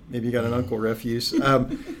you got an uncle refuse,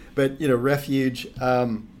 but refuge.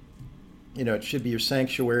 It should be your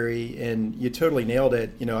sanctuary, and you totally nailed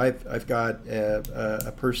it. I've got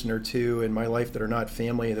a person or two in my life that are not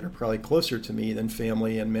family, that are probably closer to me than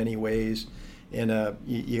family in many ways. And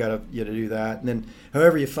you got to do that. And then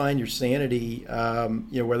however you find your sanity,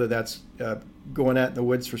 whether that's going out in the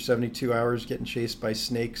woods for 72 hours, getting chased by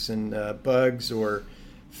snakes and bugs, or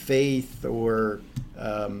faith, or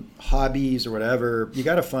hobbies, or whatever, you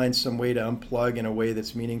got to find some way to unplug in a way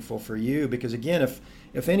that's meaningful for you. Because again,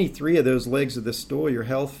 if any three of those legs of the stool, your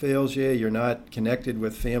health fails you, you're not connected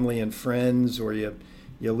with family and friends, or you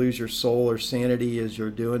lose your soul or sanity as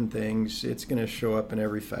you're doing things, it's going to show up in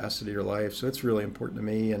every facet of your life. So it's really important to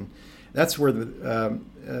me. And that's where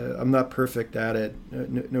I'm not perfect at it.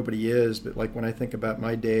 Nobody is, but like when I think about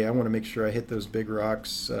my day, I want to make sure I hit those big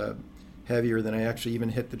rocks heavier than I actually even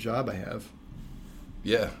hit the job I have.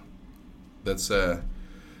 Yeah, that's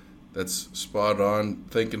spot on.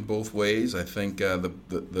 Thinking both ways. I think I'm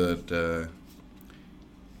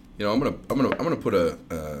gonna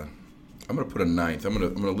put a ninth. I'm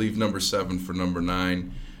gonna leave number 7 for number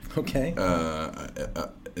 9. Okay.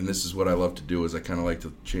 And this is what I love to do, is I kind of like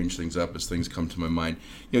to change things up as things come to my mind.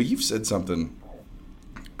 You've said something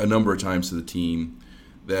a number of times to the team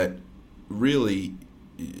that really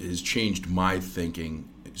has changed my thinking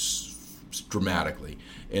dramatically.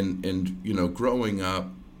 And growing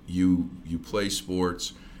up, you play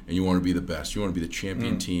sports and you want to be the best. You want to be the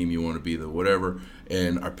champion team. You want to be the whatever.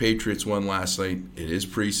 And our Patriots won last night. It is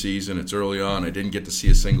preseason. It's early on. I didn't get to see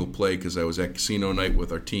a single play because I was at casino night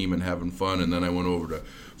with our team and having fun. And then I went over to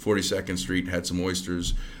 42nd Street, had some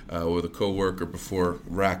oysters with a coworker before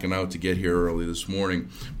racking out to get here early this morning.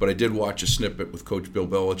 But I did watch a snippet with Coach Bill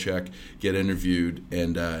Belichick get interviewed,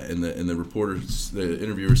 and the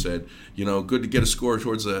interviewer said, good to get a score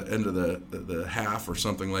towards the end of the half or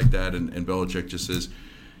something like that. And Belichick just says,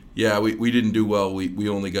 yeah, we didn't do well. We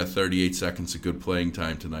only got 38 seconds of good playing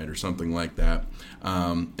time tonight, or something like that.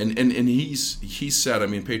 And he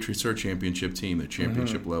said, Patriots are a championship team, a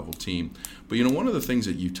championship level team. But one of the things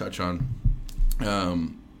that you touch on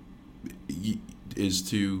is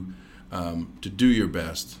to do your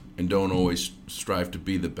best and don't always strive to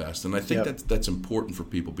be the best. And I think that's important for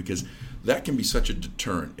people, because that can be such a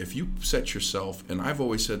deterrent. If you set yourself, and I've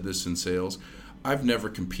always said this in sales, I've never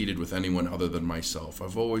competed with anyone other than myself.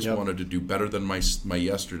 I've always wanted to do better than my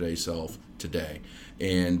yesterday self today.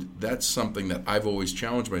 And that's something that I've always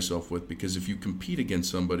challenged myself with, because if you compete against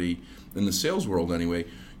somebody, in the sales world anyway,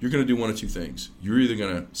 you're going to do one of two things. You're either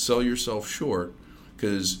going to sell yourself short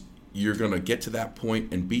because you're going to get to that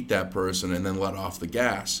point and beat that person and then let off the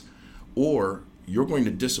gas, or you're going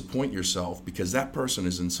to disappoint yourself because that person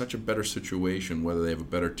is in such a better situation, whether they have a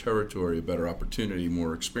better territory, a better opportunity,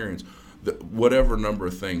 more experience, whatever number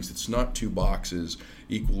of things. It's not two boxes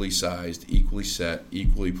equally sized, equally set,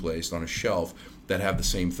 equally placed on a shelf that have the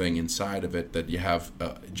same thing inside of it, that you have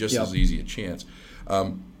just as easy a chance.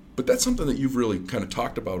 But that's something that you've really kind of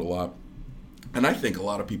talked about a lot. And I think a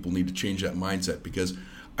lot of people need to change that mindset, because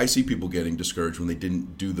I see people getting discouraged when they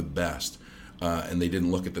didn't do the best, and they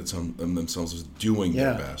didn't look at themselves as doing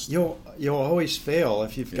their best. You'll always fail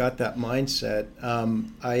if you've got that mindset.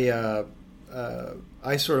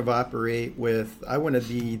 I sort of operate with, I want to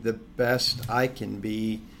be the best I can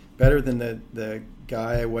be, better than the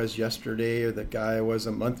guy I was yesterday or the guy I was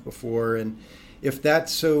a month before. And if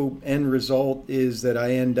that end result is that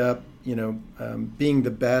I end up, being the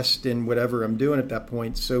best in whatever I'm doing at that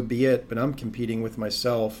point, so be it. But I'm competing with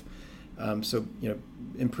myself.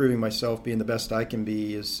 Improving myself, being the best I can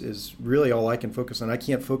be is really all I can focus on. I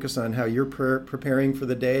can't focus on how you're preparing for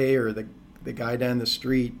the day or the guy down the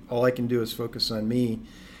street. All I can do is focus on me.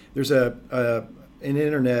 There's an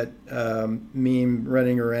internet meme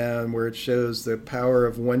running around where it shows the power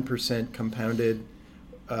of 1% compounded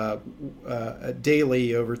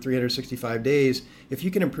daily over 365 days. If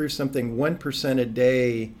you can improve something 1% a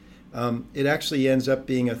day, it actually ends up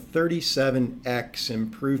being a 37x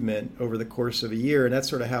improvement over the course of a year. And that's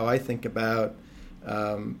sort of how I think about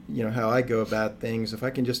how I go about things. If I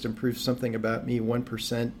can just improve something about me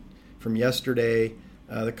 1% from yesterday,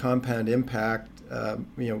 the compound impact,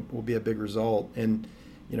 will be a big result. And,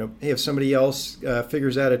 hey, if somebody else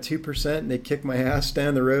figures out a 2% and they kick my ass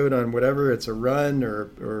down the road on whatever, it's a run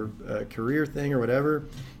or a career thing or whatever,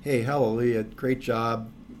 hey, hallelujah, great job.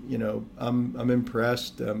 I'm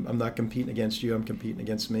impressed. I'm not competing against you. I'm competing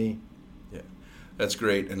against me. Yeah, that's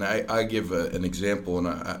great. And I give an example,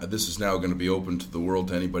 and this is now going to be open to the world,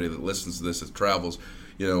 to anybody that listens to this, that travels.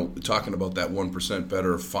 Talking about that 1%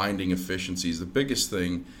 better, finding efficiencies. The biggest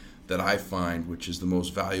thing that I find, which is the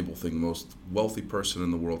most valuable thing, the most wealthy person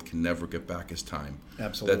in the world can never get back, is time.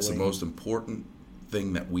 Absolutely. That's the most important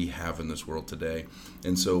thing that we have in this world today.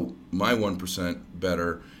 And so my 1%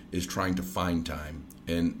 better is trying to find time.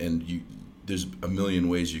 And there's a million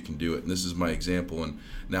ways you can do it. And this is my example. And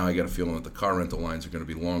now I got a feeling that the car rental lines are going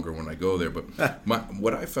to be longer when I go there. But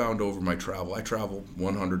what I found over my travel, I travel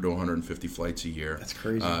 100 to 150 flights a year. That's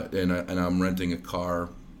crazy. And I'm renting a car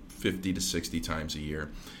 50 to 60 times a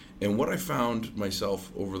year. And what I found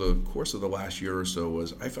myself over the course of the last year or so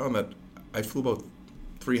was I found that I flew about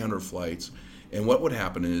 300 flights. And what would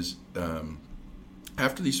happen is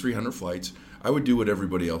after these 300 flights, I would do what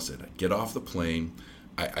everybody else did. I'd get off the plane.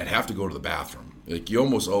 I'd have to go to the bathroom. Like, you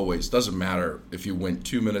almost always, doesn't matter if you went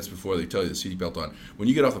 2 minutes before they tell you the seatbelt on. When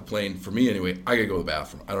you get off the plane, for me anyway, I gotta go to the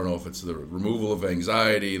bathroom. I don't know if it's the removal of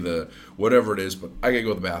anxiety, the whatever it is, but I gotta go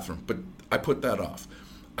to the bathroom. But I put that off.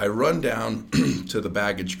 I run down to the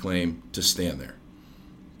baggage claim to stand there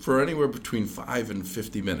for anywhere between 5 and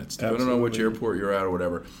 50 minutes, depending on which airport you're at or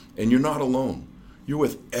whatever. And you're not alone. You're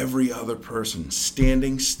with every other person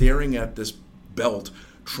standing, staring at this belt,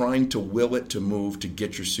 trying to will it to move to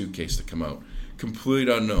get your suitcase to come out. Complete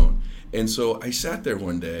unknown. And so I sat there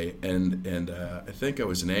one day, and I think I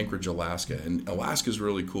was in Anchorage, Alaska. And Alaska's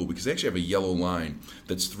really cool because they actually have a yellow line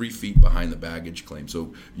that's 3 feet behind the baggage claim.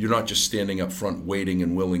 So you're not just standing up front waiting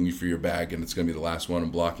and willing for your bag, and it's going to be the last one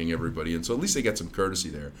and blocking everybody. And so at least they got some courtesy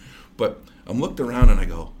there. But I'm looked around and I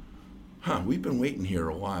go, we've been waiting here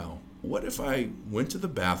a while. What if I went to the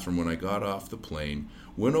bathroom when I got off the plane,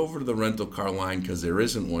 went over to the rental car line because there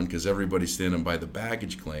isn't one because everybody's standing by the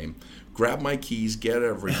baggage claim, grab my keys, get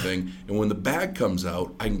everything, and when the bag comes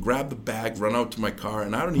out, I can grab the bag, run out to my car,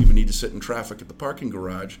 and I don't even need to sit in traffic at the parking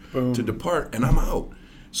garage to depart, and I'm out.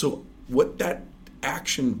 So what that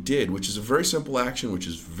action did, which is a very simple action, which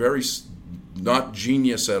is very not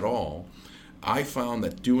genius at all, I found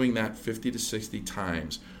that doing that 50 to 60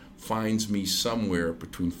 times finds me somewhere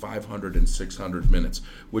between 500 and 600 minutes,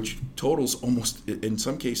 which totals almost, in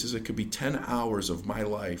some cases, it could be 10 hours of my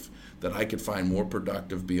life that I could find more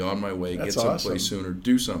productive, be on my way, That's get someplace awesome. sooner,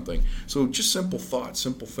 do something. So just simple thoughts,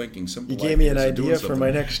 simple thinking, simple You gave me an ideas of doing idea for my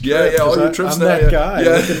something. next trip. Yeah, all your 'cause trips I'm now, that guy.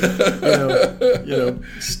 Yeah.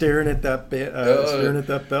 Staring at that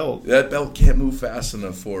belt. That belt can't move fast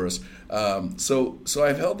enough for us. So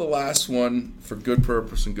I've held the last one for good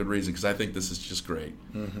purpose and good reason because I think this is just great.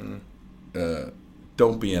 Mm-hmm.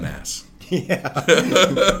 Don't be an ass. Yeah.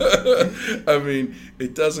 I mean,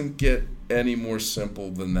 it doesn't get any more simple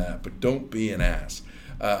than that. But don't be an ass.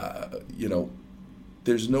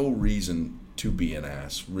 There's no reason to be an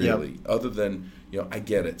ass, really, other than, I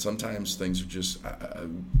get it. Sometimes things are just,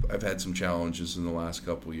 I've had some challenges in the last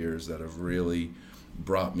couple of years that have really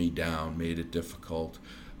brought me down, made it difficult,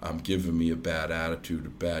 given me a bad attitude, a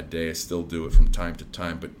bad day. I still do it from time to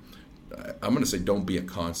time. But I'm going to say don't be a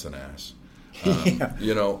constant ass.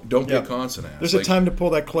 Don't be a constant ass. There's a time to pull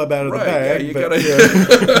that club out of the bag. You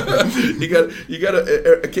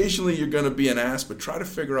gotta. Occasionally, you're gonna be an ass, but try to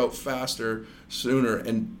figure out faster, sooner,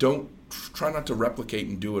 and don't try not to replicate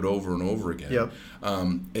and do it over and over again. Yep.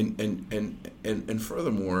 And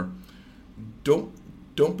furthermore, don't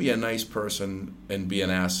be a nice person and be an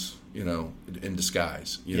ass. In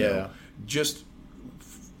disguise. Just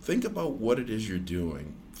think about what it is you're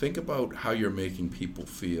doing. Think about how you're making people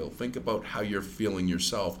feel. Think about how you're feeling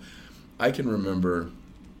yourself. I can remember,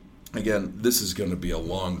 again, this is going to be a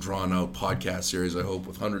long, drawn-out podcast series, I hope,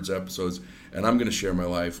 with hundreds of episodes, and I'm going to share my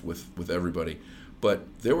life with everybody. But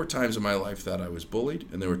there were times in my life that I was bullied,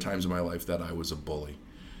 and there were times in my life that I was a bully.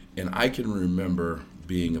 And I can remember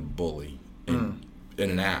being a bully and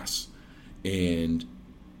an ass and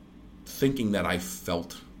thinking that I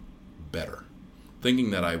felt better.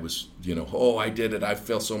 Thinking that I was, I did it. I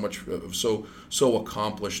felt so much, so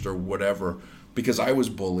accomplished or whatever, because I was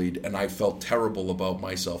bullied and I felt terrible about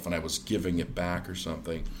myself and I was giving it back or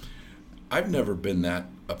something. I've never been that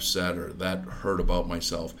upset or that hurt about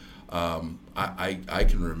myself. I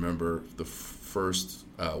can remember the first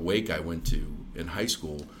wake I went to in high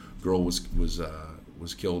school. Girl was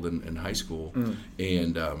killed in high school,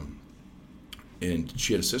 and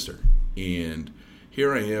she had a sister, and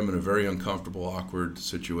here I am in a very uncomfortable, awkward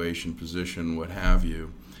situation, position, what have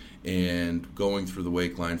you, and going through the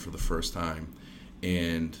wake line for the first time.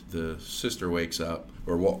 And the sister wakes up,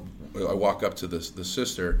 or I walk up to the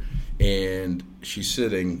sister, and she's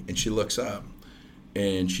sitting, and she looks up,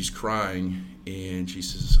 and she's crying, and she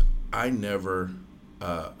says, I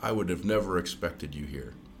would have never expected you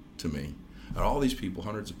here to me. And all these people,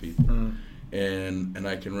 hundreds of people. And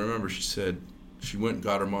I can remember she said, she went and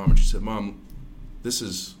got her mom, and she said, Mom, this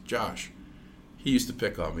is Josh. He used to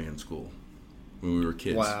pick on me in school when we were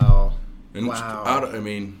kids. Wow. And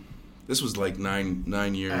this was like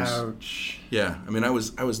nine years. Ouch. Yeah. I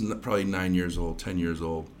was probably 9 years old, 10 years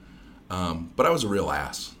old. But I was a real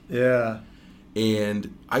ass. Yeah.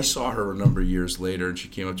 And I saw her a number of years later, and she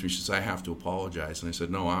came up to me. She said, I have to apologize. And I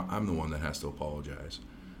said, no, I'm the one that has to apologize.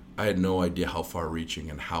 I had no idea how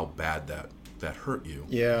far-reaching and how bad that hurt you.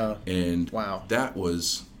 Yeah. And wow. that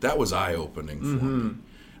was eye-opening for me.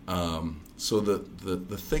 So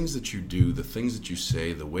the things that you do, the things that you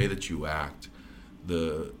say, the way that you act,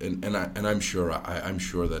 I'm sure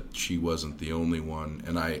that she wasn't the only one.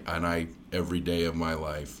 And I every day of my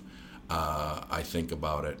life, I think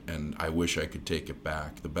about it, and I wish I could take it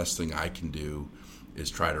back. The best thing I can do is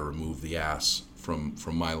try to remove the ass from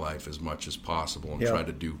my life as much as possible, and try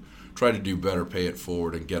to do better, pay it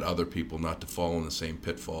forward, and get other people not to fall in the same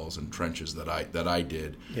pitfalls and trenches that I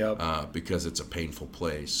did, because it's a painful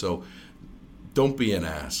place. So don't be an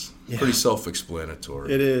ass. Yeah. Pretty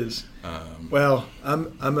self-explanatory. It is. Well,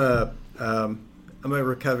 I'm a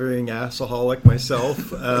recovering assaholic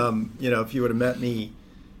myself. If you would have met me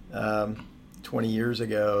 20 years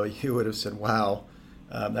ago, you would have said, "Wow,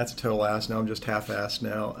 that's a total ass." Now I'm just half-assed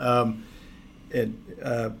now. A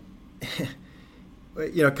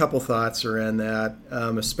couple thoughts around that,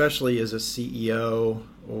 especially as a CEO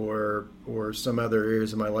or some other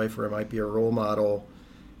areas of my life where I might be a role model.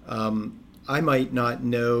 I might not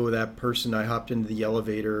know that person I hopped into the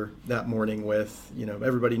elevator that morning with.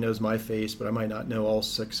 Everybody knows my face, but I might not know all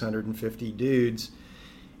 650 dudes.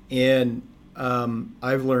 And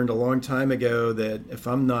I've learned a long time ago that if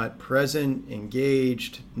I'm not present,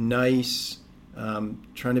 engaged, nice,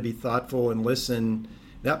 trying to be thoughtful and listen,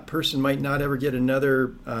 that person might not ever get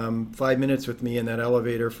another 5 minutes with me in that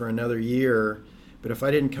elevator for another year. But if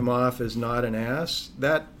I didn't come off as not an ass,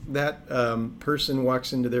 that person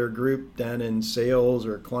walks into their group down in sales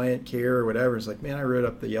or client care or whatever. It's like, man, I rode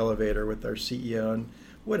up the elevator with our CEO, and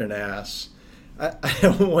what an ass. I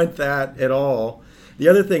don't want that at all. The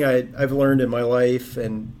other thing I've learned in my life,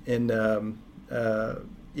 and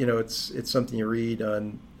it's something you read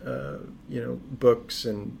on books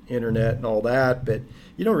and internet and all that, but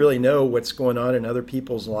you don't really know what's going on in other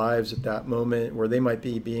people's lives at that moment, where they might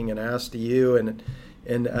be being an ass to you and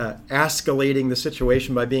escalating the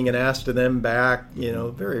situation by being an ass to them back.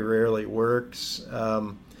 Very rarely works.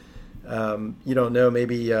 You don't know.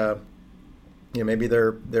 Maybe maybe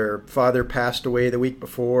their father passed away the week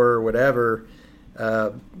before or whatever.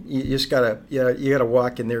 You just gotta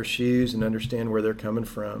walk in their shoes and understand where they're coming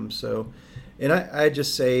from. So. And I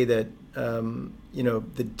just say that,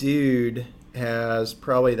 the dude has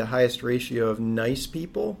probably the highest ratio of nice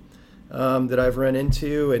people that I've run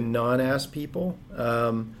into and non-ass people.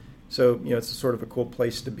 So, it's a sort of a cool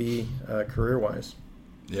place to be career-wise.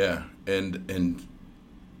 Yeah, and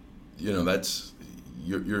that's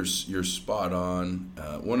you're spot on.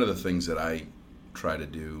 One of the things that I try to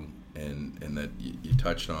do and that you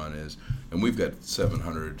touched on is, and we've got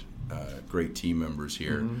 700 great team members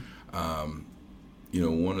here. Mm-hmm.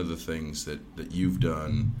 One of the things that you've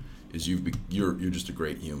done is you're just a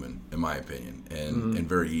great human, in my opinion, and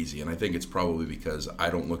very easy. And I think it's probably because I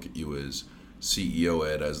don't look at you as CEO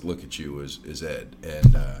Ed, I look at you as Ed,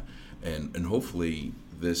 and hopefully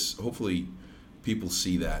people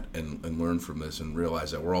see that and learn from this and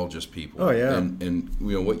realize that we're all just people. Oh yeah. And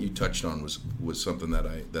what you touched on was something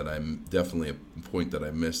that I'm definitely a point that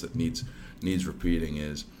I missed that needs repeating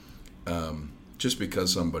is. Just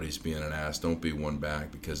because somebody's being an ass, don't be one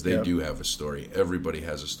back, because they do have a story. Everybody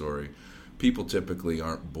has a story. People typically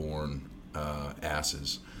aren't born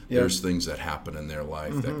asses. There's things that happen in their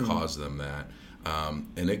life that cause them that.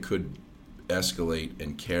 And it could escalate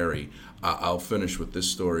and carry. I'll finish with this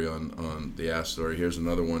story on the ass story. Here's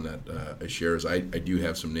another one that I share. I do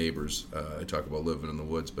have some neighbors. I talk about living in the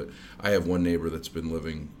woods, but I have one neighbor that's been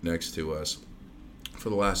living next to us for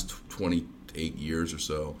the last 28 years or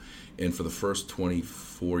so. And for the first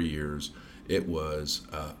 24 years, it was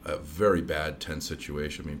a very bad, tense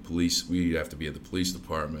situation. I mean, we'd have to be at the police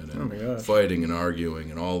department and fighting and arguing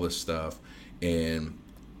and all this stuff. And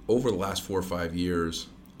over the last 4 or 5 years,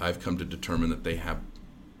 I've come to determine that they have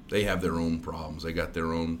their own problems. They got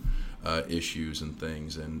their own issues and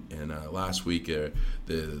things. And last week,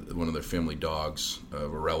 one of their family dogs, a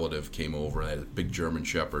relative, came over. They had a big German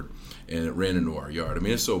Shepherd, and it ran into our yard. I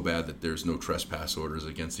mean, it's so bad that there's no trespass orders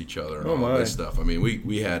against each other and all this stuff. I mean,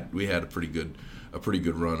 we had a pretty good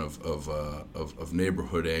run of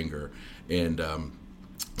neighborhood anger, and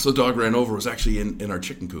so the dog ran over. Was actually in our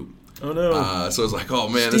chicken coop. Oh no! So I was like, oh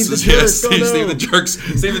man, Steve this is the Jerk.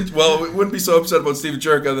 Steve the Jerk. Well, we wouldn't be so upset about Steve the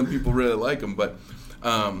Jerk other than people really like him, but.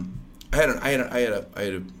 I had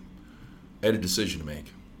a decision to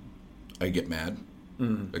make. I get mad.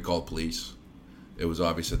 I called police. It was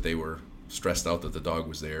obvious that they were stressed out that the dog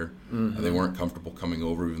was there. And they weren't comfortable coming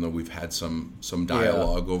over, even though we've had some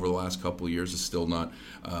dialogue over the last couple of years. It's still not,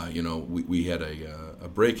 we had a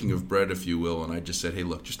breaking of bread, if you will, and I just said, hey,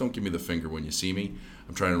 look, just don't give me the finger when you see me.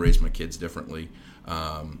 I'm trying to raise my kids differently.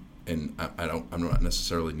 And I don't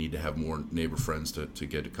necessarily need to have more neighbor friends to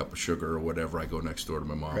get a cup of sugar or whatever. I go next door to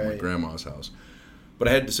my mom or grandma's house. But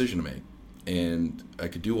I had a decision to make. And I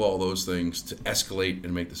could do all those things to escalate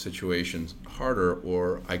and make the situation harder,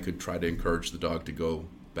 or I could try to encourage the dog to go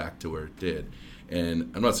back to where it did.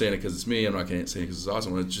 And I'm not saying it because it's me. I'm not saying it because it's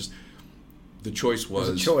awesome. It's just the choice was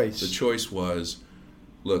The choice was,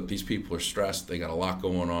 look, these people are stressed. They got a lot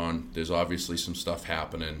going on. There's obviously some stuff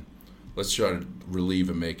happening. Let's try to relieve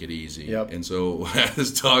and make it easy. Yep. And so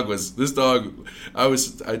this dog.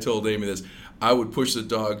 I told Amy this. I would push the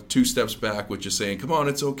dog 2 steps back, which is saying, "Come on,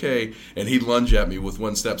 it's okay," and he'd lunge at me with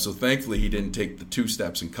 1 step. So thankfully, he didn't take the 2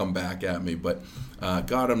 steps and come back at me. But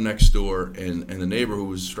got him next door, and the neighbor who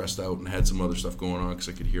was stressed out and had some other stuff going on because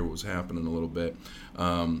I could hear what was happening a little bit,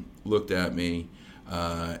 looked at me.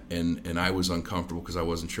 And I was uncomfortable because I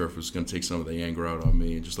wasn't sure if it was going to take some of the anger out on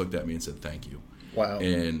me, and just looked at me and said, "Thank you." Wow.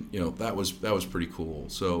 And that was pretty cool.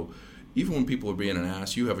 So even when people are being an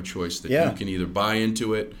ass, you have a choice that Yeah. you can either buy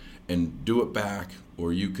into it and do it back,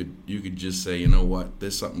 or you could just say, you know what,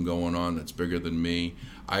 there's something going on that's bigger than me.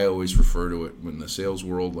 I always refer to it in the sales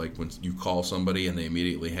world, like when you call somebody and they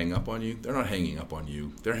immediately hang up on you, they're not hanging up on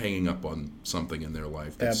you. They're hanging up on something in their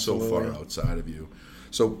life that's Absolutely. so far outside of you.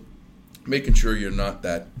 So making sure you're not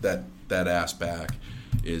that ass back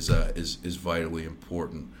is vitally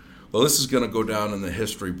important. Well, this is going to go down in the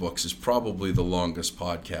history books as probably the longest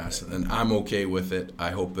podcast, and I'm okay with it.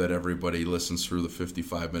 I hope that everybody listens through the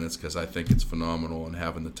 55 minutes because I think it's phenomenal and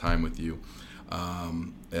having the time with you.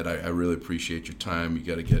 And I really appreciate your time. You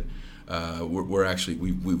got to get.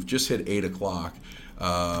 We've just hit 8 o'clock.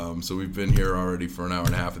 So we've been here already for an hour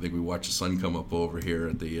and a half. I think we watched the sun come up over here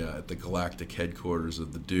at the galactic headquarters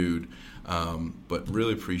of the Dude. But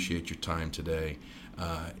really appreciate your time today.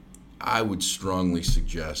 I would strongly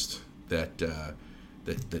suggest that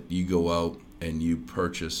you go out and you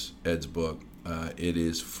purchase Ed's book. It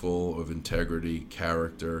is full of integrity,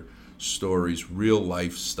 character, stories, real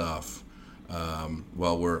life stuff.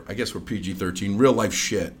 We're PG-13, real life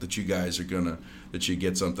shit that you guys are that you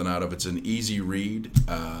get something out of. It's an easy read.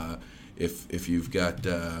 If you've got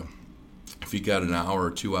an hour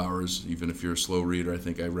or 2 hours, even if you're a slow reader, I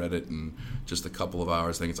think I read it in just a couple of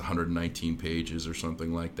hours. I think it's 119 pages or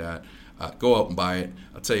something like that. Go out and buy it.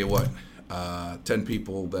 I'll tell you what, 10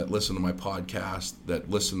 people that listen to my podcast, that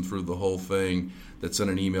listen through the whole thing, that send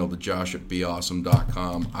an email to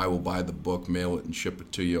josh@beawesome.com, I will buy the book, mail it, and ship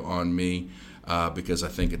it to you on me because I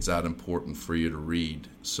think it's that important for you to read.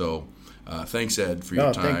 So thanks, Ed, for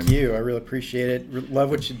your time. Thank you. I really appreciate it.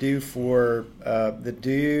 Love what you do for the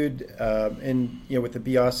Dude, and with the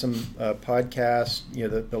Be Awesome podcast.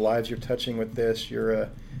 The lives you're touching with this. You're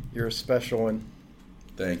a special one.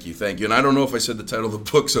 Thank you. And I don't know if I said the title of the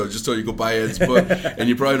book, so just so you go buy Ed's book, and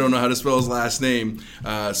you probably don't know how to spell his last name.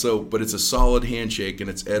 But it's a solid handshake, and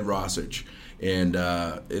it's Ed Rossich. And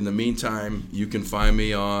in the meantime, you can find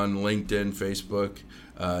me on LinkedIn, Facebook,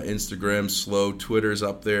 Instagram, slow. Twitter's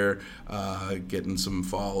up there, getting some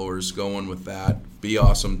followers going with that.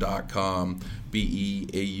 Beawesome.com,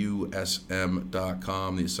 BEAUSM.com,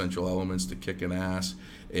 the essential elements to kicking ass.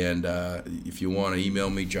 And if you want to email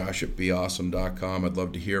me, josh@beawesome.com. I'd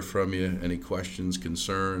love to hear from you. Any questions,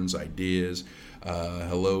 concerns, ideas,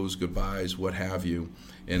 hellos, goodbyes, what have you.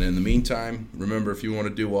 And in the meantime, remember, if you want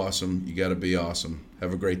to do awesome, you got to be awesome.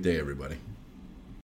 Have a great day, everybody.